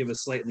enable you to give a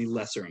slightly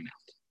lesser amount.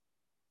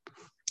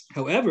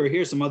 However,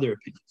 here's some other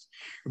opinions.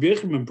 Rabbi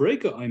Yochanan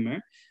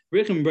ben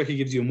Breka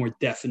gives you a more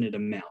definite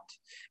amount.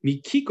 So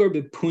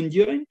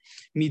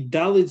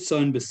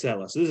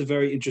this is a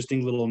very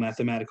interesting little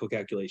mathematical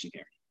calculation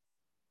here.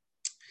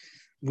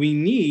 We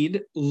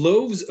need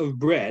loaves of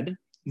bread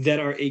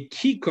that are a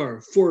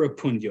kikar for a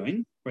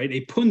pundyoin, right?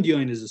 A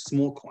pundyoin is a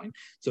small coin.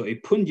 So a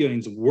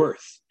pundyoin's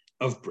worth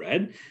of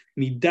bread,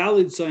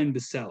 midalid sain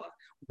besela.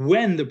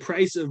 When the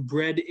price of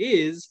bread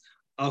is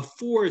a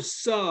 4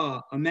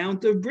 sa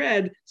amount of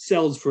bread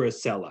sells for a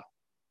sela.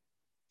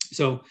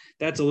 So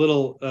that's a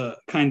little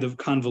kind of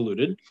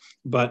convoluted,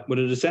 but what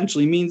it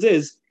essentially means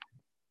is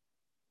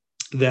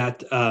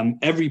that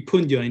every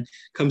pundion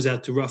comes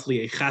out to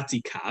roughly a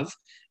chatzi kav,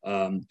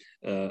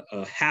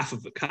 half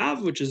of a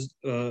kav, which is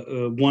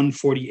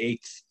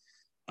 1/48th.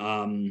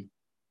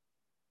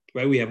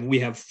 Right, we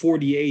have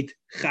 48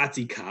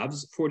 chatzi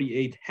kavs,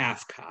 48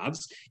 half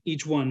kavs.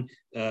 Each one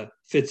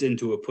fits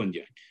into a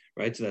pundion,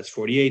 right? So that's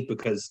 48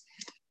 because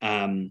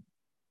every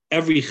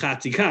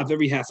chatzi kav,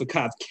 every half a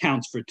kav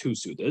counts for 2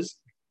 sudas.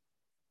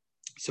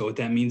 So what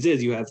that means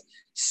is you have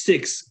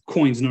 6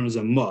 coins known as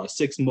a ma,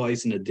 6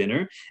 ma'is in a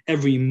dinner.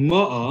 Every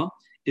ma'a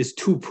is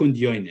 2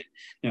 pundyonin.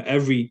 Now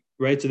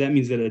right, so that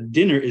means that a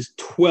dinner is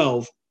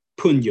 12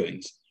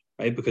 pundyons,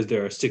 right? Because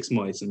there are 6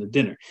 ma'is in the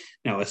dinner.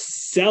 Now a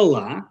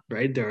sela,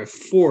 right, there are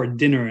 4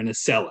 dinner and a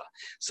sela.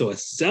 So a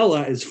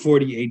sela is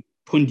 48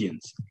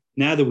 pundyons.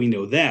 Now that we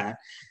know that,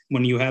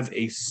 when you have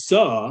a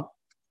sa,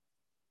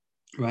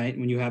 right,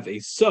 when you have a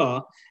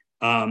sa,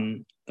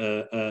 when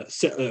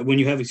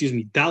you have,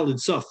 dalid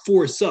sa,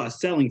 4 sa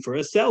selling for a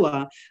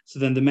sela, so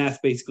then the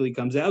math basically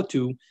comes out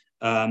to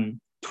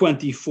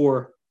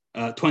 24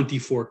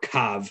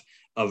 kav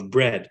of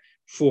bread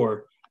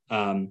for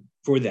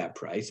that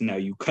price. Now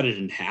you cut it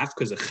in half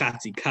because a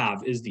chatzi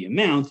kav is the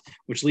amount,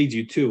 which leads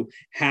you to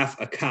half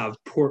a kav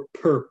per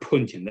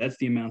puntin. That's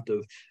the amount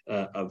of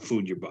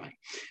food you're buying.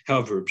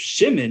 However, Reb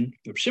Shimon,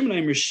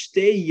 Aimer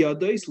shtei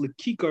yados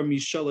lekikar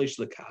mishalosh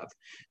lekav,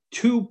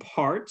 2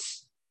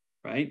 parts,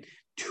 right?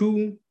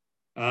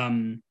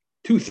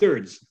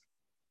 2/3,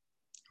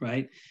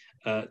 right?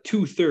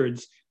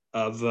 2/3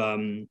 of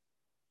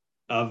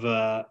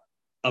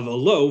a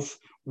loaf.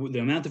 The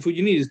amount of food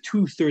you need is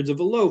 2/3 of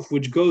a loaf,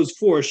 which goes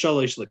for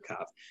shalosh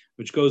lekav,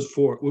 which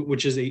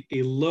is a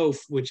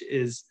loaf which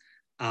is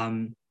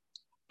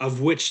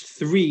of which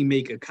 3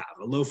 make a kav,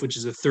 a loaf which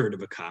is 1/3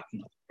 of a kav. In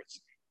other words,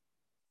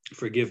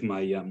 forgive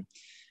my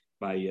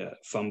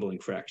fumbling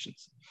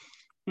fractions.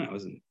 That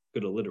wasn't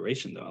good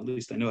alliteration though. At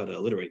least I know how to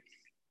alliterate.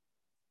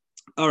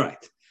 All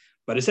right.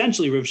 But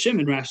essentially, Rav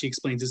Shimon, Rashi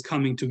explains, is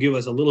coming to give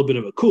us a little bit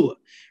of a kula,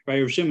 right?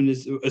 Rav Shimon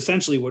is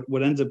essentially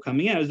what ends up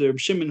coming out is that Rav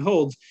Shimon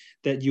holds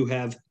that you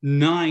have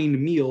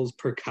 9 meals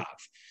per kav,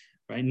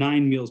 right?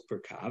 9 meals per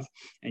kav,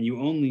 and you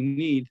only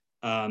need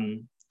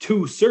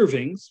 2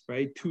 servings,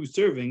 right? 2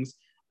 servings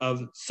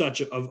of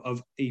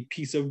a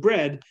piece of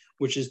bread,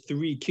 which is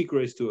 3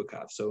 kikros to a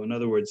kav. So in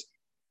other words,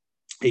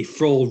 a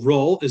full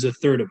roll is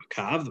 1/3 of a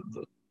kav.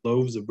 The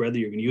loaves of bread that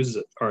you're going to use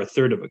are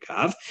 1/3 of a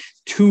kav.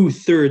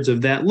 2/3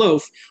 of that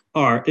loaf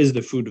is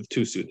the food of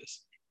 2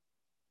 sudas.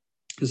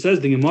 It says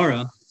the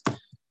Gemara.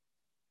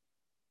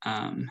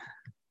 Let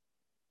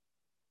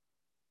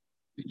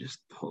me just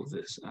pull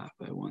this up.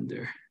 I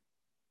wonder.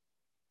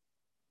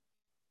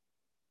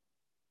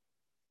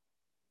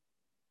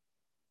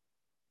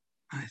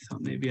 I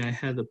thought maybe I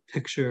had a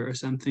picture or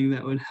something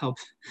that would help,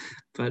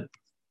 but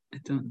I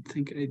don't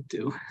think I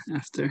do.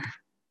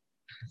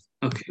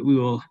 Okay,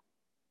 we'll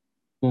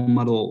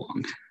muddle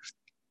along.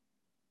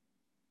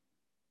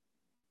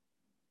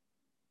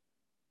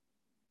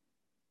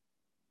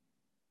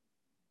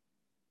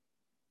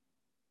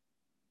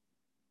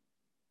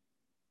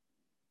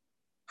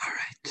 All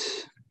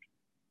right.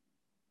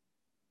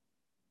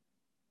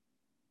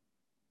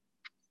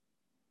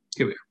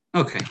 Here we are.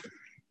 Okay.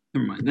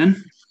 Never mind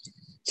then.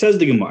 Says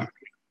the Gemara.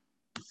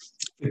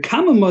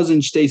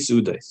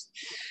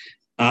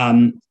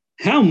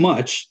 How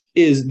much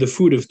is the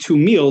food of 2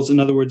 meals? In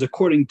other words,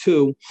 according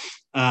to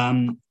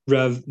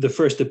Rav, the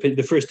first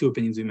 2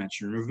 opinions we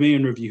mentioned, Rav Meir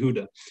and Rav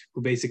Yehuda,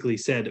 who basically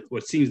said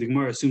what seems the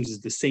Gemara assumes is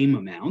the same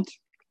amount.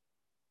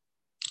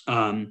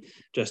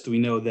 Just we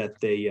know that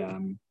they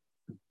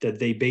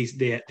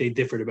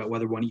differed about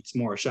whether one eats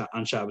more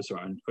on Shabbos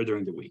or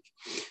during the week.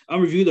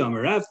 Rav Yehuda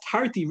Amarav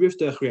Tarti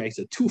Rifta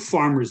Chriyaisa, 2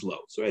 farmers'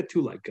 loaves, right?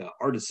 2 like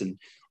artisan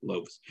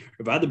loaves.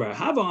 Rav Adabar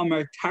Hava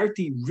Amar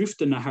Tarti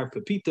Rifta Nahar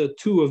Papita,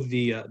 2 of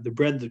the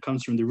bread that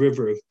comes from the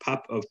river of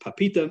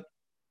Papita.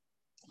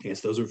 I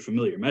guess those are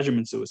familiar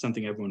measurements, so it was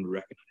something everyone would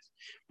recognize.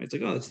 Right? It's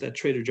like, oh, it's that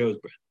Trader Joe's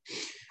bread.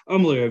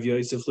 Amalei Rav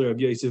Yosef, Rav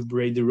Yosef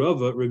Brei de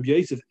Rava. Rav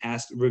Yosef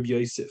asked Rav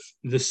Yosef,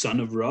 the son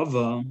of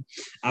Rava,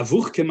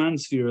 Avuch keman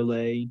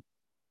svirle,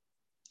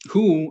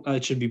 who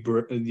it should be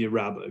the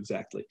Rabba,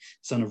 exactly,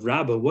 son of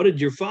Rabba. What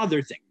did your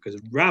father think? Because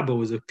Rabba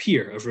was a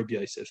peer of Rav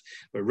Yosef,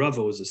 but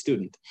Rava was a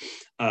student.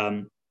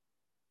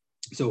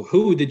 So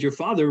who did your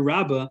father,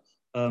 Rabba,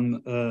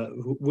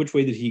 which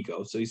way did he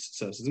go? So he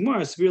says,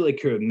 Meir.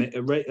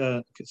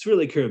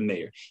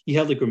 He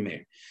held like Rav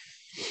Meir.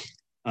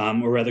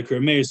 Or rather,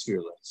 Meir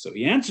Svirle. So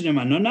he answered him,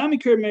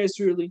 Anonami Meir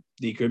Svirle,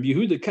 the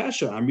Yehuda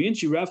Kasha,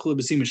 Amriinchi Ravchel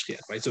B'sim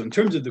Shchiach. Right. So in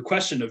terms of the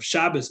question of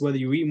Shabbos, whether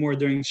you eat more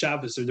during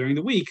Shabbos or during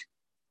the week,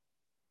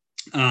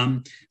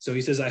 so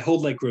he says, I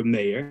hold like Rav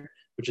Meir,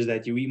 which is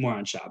that you eat more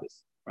on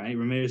Shabbos. Right.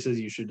 Rav Meir says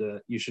you should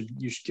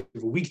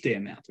give a weekday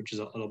amount, which is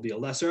it'll be a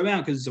lesser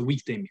amount because it's a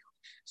weekday meal.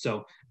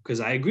 So, because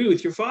I agree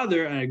with your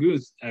father, and I agree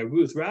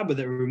with Rabba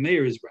that Rav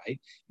Meir is right,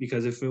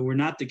 because if it were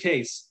not the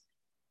case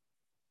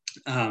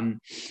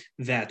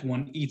that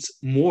one eats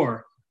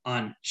more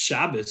on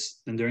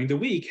Shabbos than during the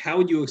week, how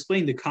would you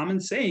explain the common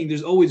saying,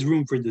 there's always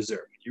room for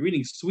dessert? You're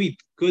eating sweet,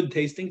 good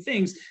tasting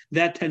things,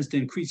 that tends to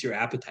increase your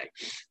appetite.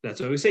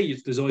 That's why we say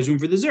there's always room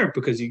for dessert,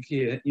 because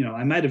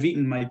I might have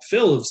eaten my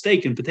fill of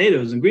steak and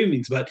potatoes and green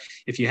beans, but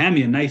if you hand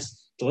me a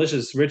nice,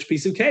 delicious, rich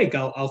piece of cake,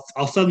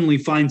 I'll suddenly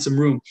find some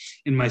room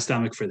in my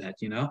stomach for that.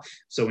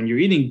 So when you're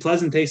eating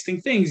pleasant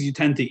tasting things, you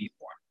tend to eat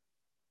more.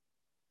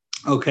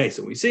 Okay,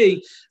 so we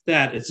see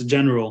that it's a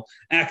general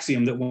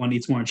axiom that one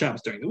eats more on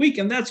Shabbos during the week,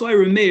 and that's why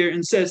Rameir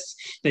insists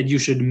that you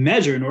should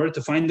measure, in order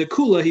to find the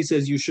kula, he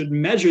says you should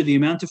measure the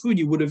amount of food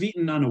you would have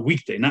eaten on a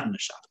weekday, not in a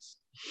Shabbos.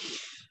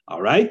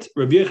 All right,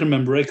 Rabbi Yechon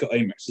ben Bereika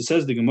Omer. So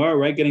says the Gemara,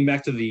 right, getting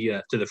back to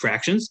the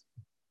fractions.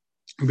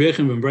 Rabbi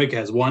Yechon ben Bereika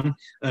has one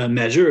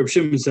measure. Rabbi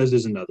Shimon says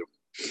there's another one.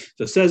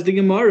 So says the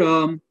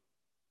Gemara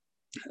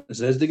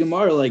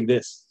like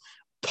this.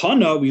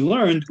 Tana, we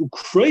learned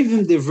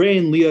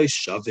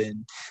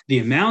the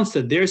amounts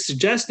that they're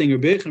suggesting,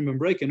 Rabbi Yechon ben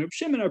Bereika and Rabbi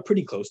Shimon, are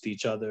pretty close to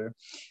each other.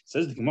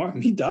 Says the Gemara,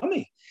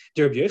 midami.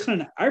 According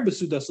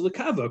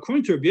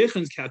to Rabbi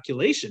Yechon's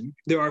calculation,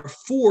 there are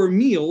 4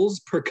 meals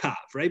per kav,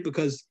 right?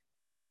 Because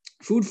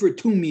food for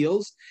 2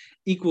 meals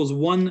equals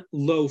 1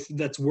 loaf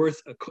that's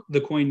worth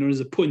the coin known as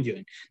a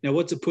punyon. Now,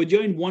 what's a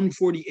punyon?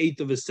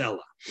 1/48th of a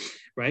sela,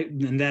 right?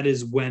 And that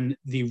is when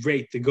the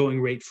going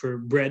rate for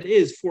bread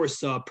is 4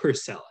 sa per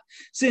sela.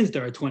 Since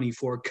there are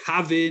 24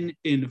 kavin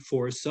in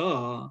 4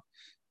 sa,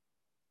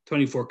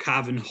 24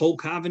 kavin, whole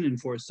kavin in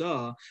 4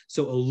 sa,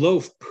 so a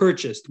loaf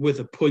purchased with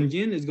a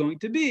punyon is going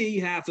to be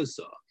half a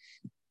sa.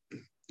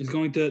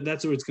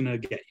 That's what it's going to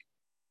get you.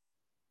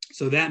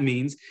 So that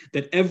means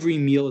that every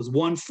meal is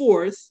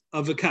 1/4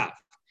 of a kav,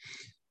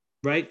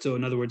 right? So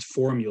in other words,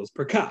 4 meals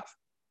per kav.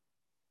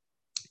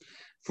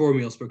 4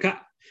 meals per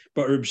kav.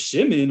 But Reb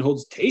Shimon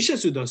holds teisha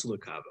sudas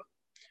l'kava,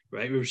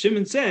 right? Reb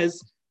Shimon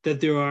says that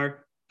there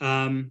are.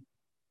 I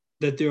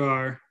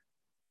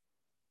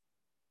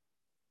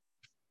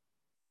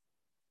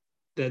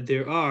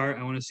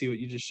want to see what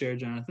you just shared,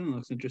 Jonathan. It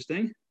looks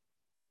interesting.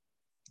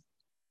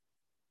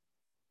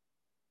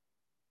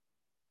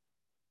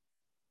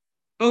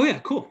 Oh yeah,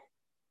 cool.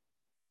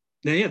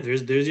 Yeah,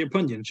 there's your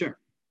punyan, sure.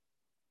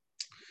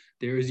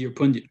 There is your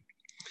punyan.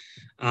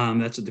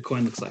 That's what the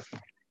coin looks like.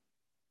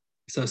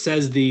 So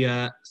says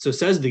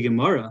the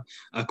Gemara,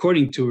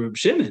 according to Reb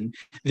Shimon,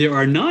 there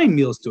are 9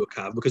 meals to a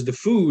kav, because the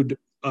food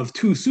of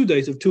 2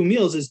 sudais of 2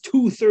 meals is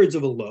 2/3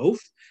 of a loaf,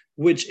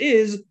 which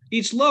is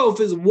each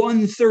loaf is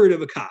 1/3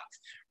 of a kav,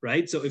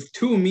 right? So if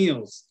 2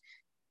 meals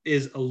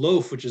is a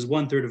loaf, which is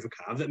 1/3 of a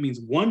kav, that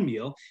means 1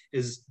 meal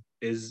is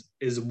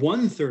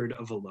 1/3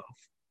 of a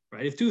loaf,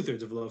 right? If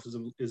 2/3 of a loaf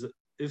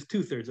if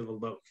 2/3 of a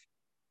loaf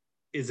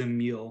is a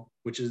meal,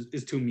 which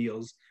is 2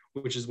 meals,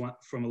 which is one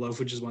from a loaf,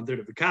 which is 1/3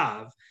 of a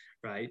kav,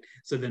 right?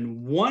 So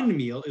then 1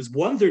 meal is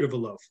 1/3 of a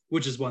loaf,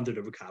 which is 1/3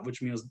 of a kav,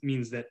 which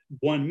means that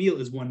 1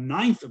 meal is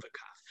 1/9 of a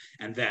kav,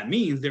 and that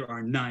means there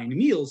are 9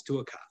 meals to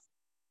a kav.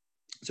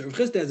 So Rav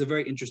Chisda has a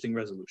very interesting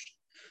resolution.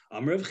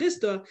 Rav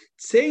Chisda,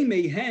 tzei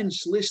mehen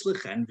shlish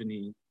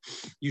lechenveni.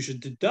 You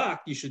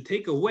should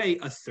take away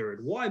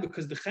 1/3. Why?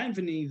 Because the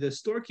chenveni, the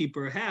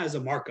storekeeper, has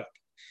a markup.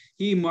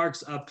 He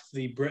marks up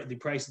the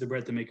price of the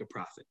bread to make a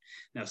profit.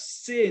 Now,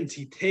 since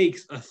he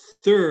takes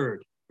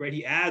 1/3, right,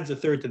 he adds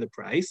 1/3 to the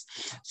price.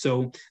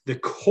 So the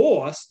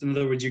cost, in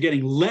other words, you're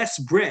getting less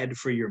bread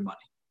for your money.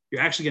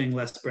 You're actually getting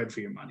less bread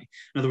for your money.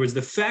 In other words,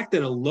 the fact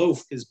that a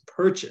loaf is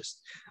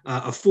purchased,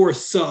 a 4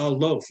 sa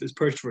loaf is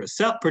purchased for a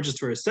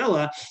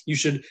sela, you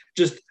should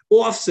just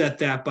offset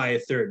that by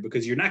 1/3,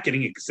 because you're not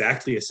getting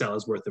exactly a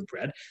sela's worth of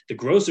bread. The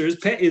grocer's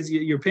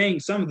you're paying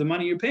some of the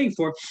money you're paying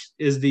for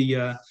is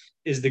the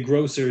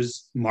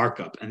grocer's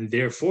markup, and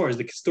therefore is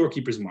the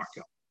storekeeper's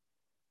markup.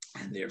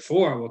 And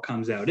therefore, what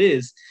comes out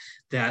is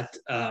that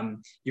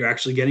you're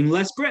actually getting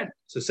less bread.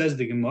 So says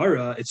the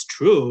Gemara, it's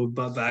true,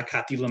 but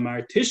vakati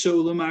lamar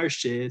tisho lamar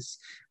shis,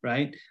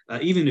 right?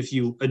 Even if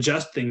you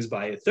adjust things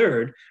by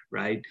 1/3,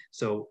 right?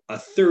 So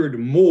 1/3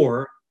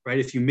 more, right?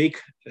 If you make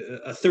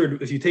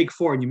if you take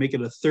 4 and you make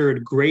it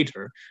 1/3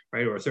 greater,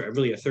 right? Or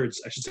really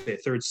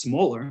 1/3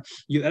 smaller,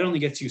 that only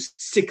gets you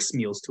 6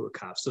 meals to a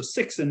kav. So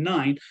 6 and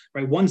 9,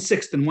 right?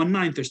 1/6 and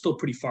 1/9, they're still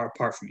pretty far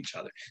apart from each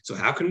other. So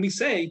how can we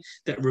say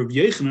that Rabbi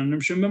Yechon and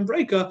Rabbi Shimon ben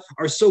Bereika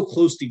are so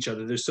close to each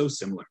other? They're so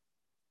similar.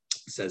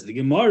 Says the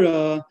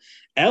Gemara,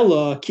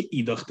 Ella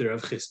ki'idach de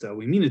Rav Chisda.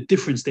 We mean a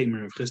different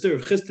statement of Rav Chisda.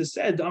 Rav Chisda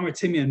said, Amar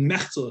Timian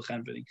mechzel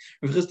chenveni.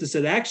 Rav Chisda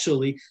said,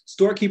 actually,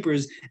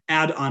 storekeepers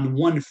add on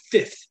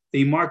 1/5.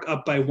 They mark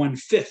up by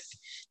 1/5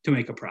 to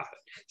make a profit.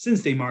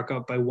 Since they mark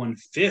up by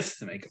 1/5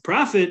 to make a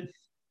profit,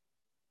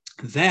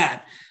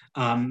 that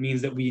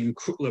means that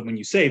when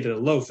you say that a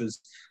loaf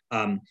is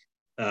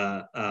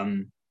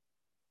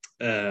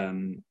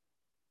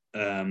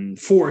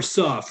 4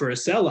 sa for a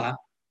sela,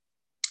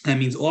 that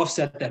means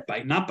offset that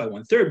by not by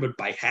 1/3, but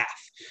by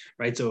half,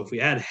 right? So if we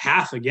add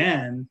half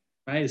again,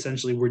 right,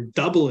 essentially we're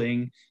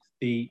doubling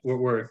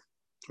we're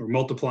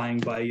multiplying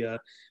by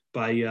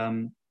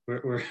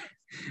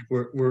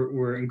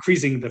we're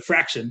increasing the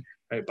fraction,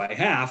 right, by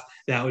half.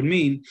 That would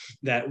mean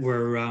that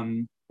we're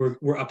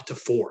up to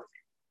 4,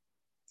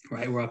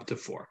 right? We're up to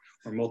 4.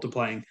 We're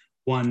multiplying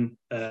 1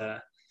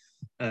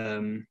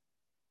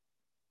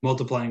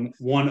 multiplying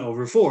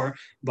 1/4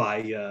 by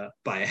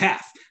a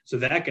half. So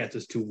that gets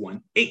us to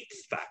 1/8.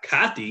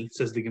 Vakati,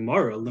 says the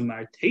Gemara,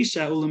 lemar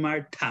teisha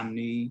ulemar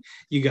tamni.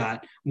 You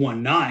got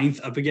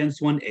 1/9 up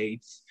against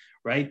 1/8,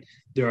 right?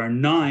 There are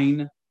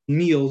 9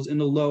 meals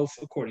in a loaf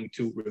according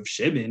to Rav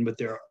Shimon, but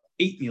there are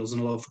 8 meals in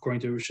a loaf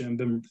according to Rav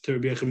Shimon to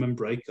Rabbi Yochanan ben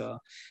Breika.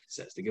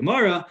 Says the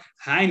Gemara,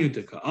 Hainu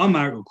teka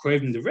amar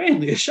ukreivim devrein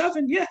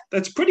liyashavin. Yeah,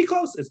 that's pretty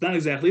close. It's not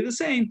exactly the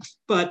same,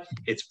 but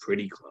it's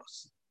pretty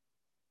close.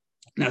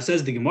 Now,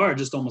 says the Gemara,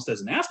 just almost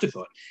as an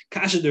afterthought,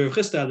 Kasha de Rav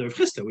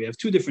Chisda. We have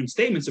 2 different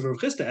statements of Rav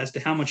Chisda as to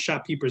how much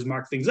shopkeepers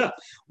mark things up.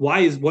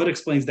 What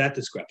explains that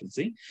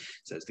discrepancy?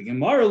 Says the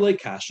Gemara, like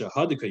Kasha,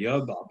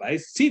 Hadikayav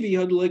Balbais, Sivi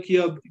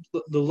Hadikayav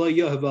the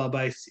Layav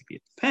Balbais.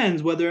 It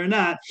depends whether or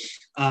not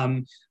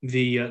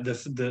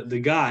the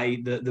guy,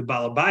 the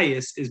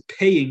Balabayas, is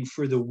paying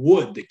for the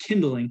wood, the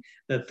kindling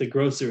that the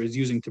grocer is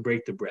using to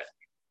break the bread.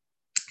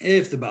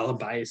 If the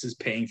Balabayas is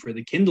paying for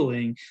the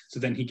kindling,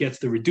 so then he gets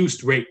the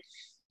reduced rate.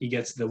 He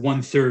gets the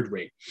 1/3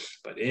 rate.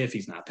 But if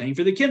he's not paying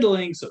for the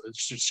kindling, so the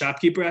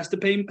shopkeeper has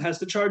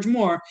to charge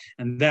more,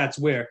 and that's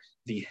where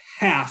the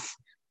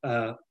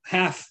the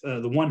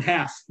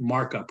 1/2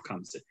 markup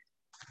comes in.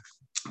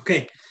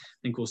 Okay, I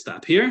think we'll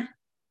stop here.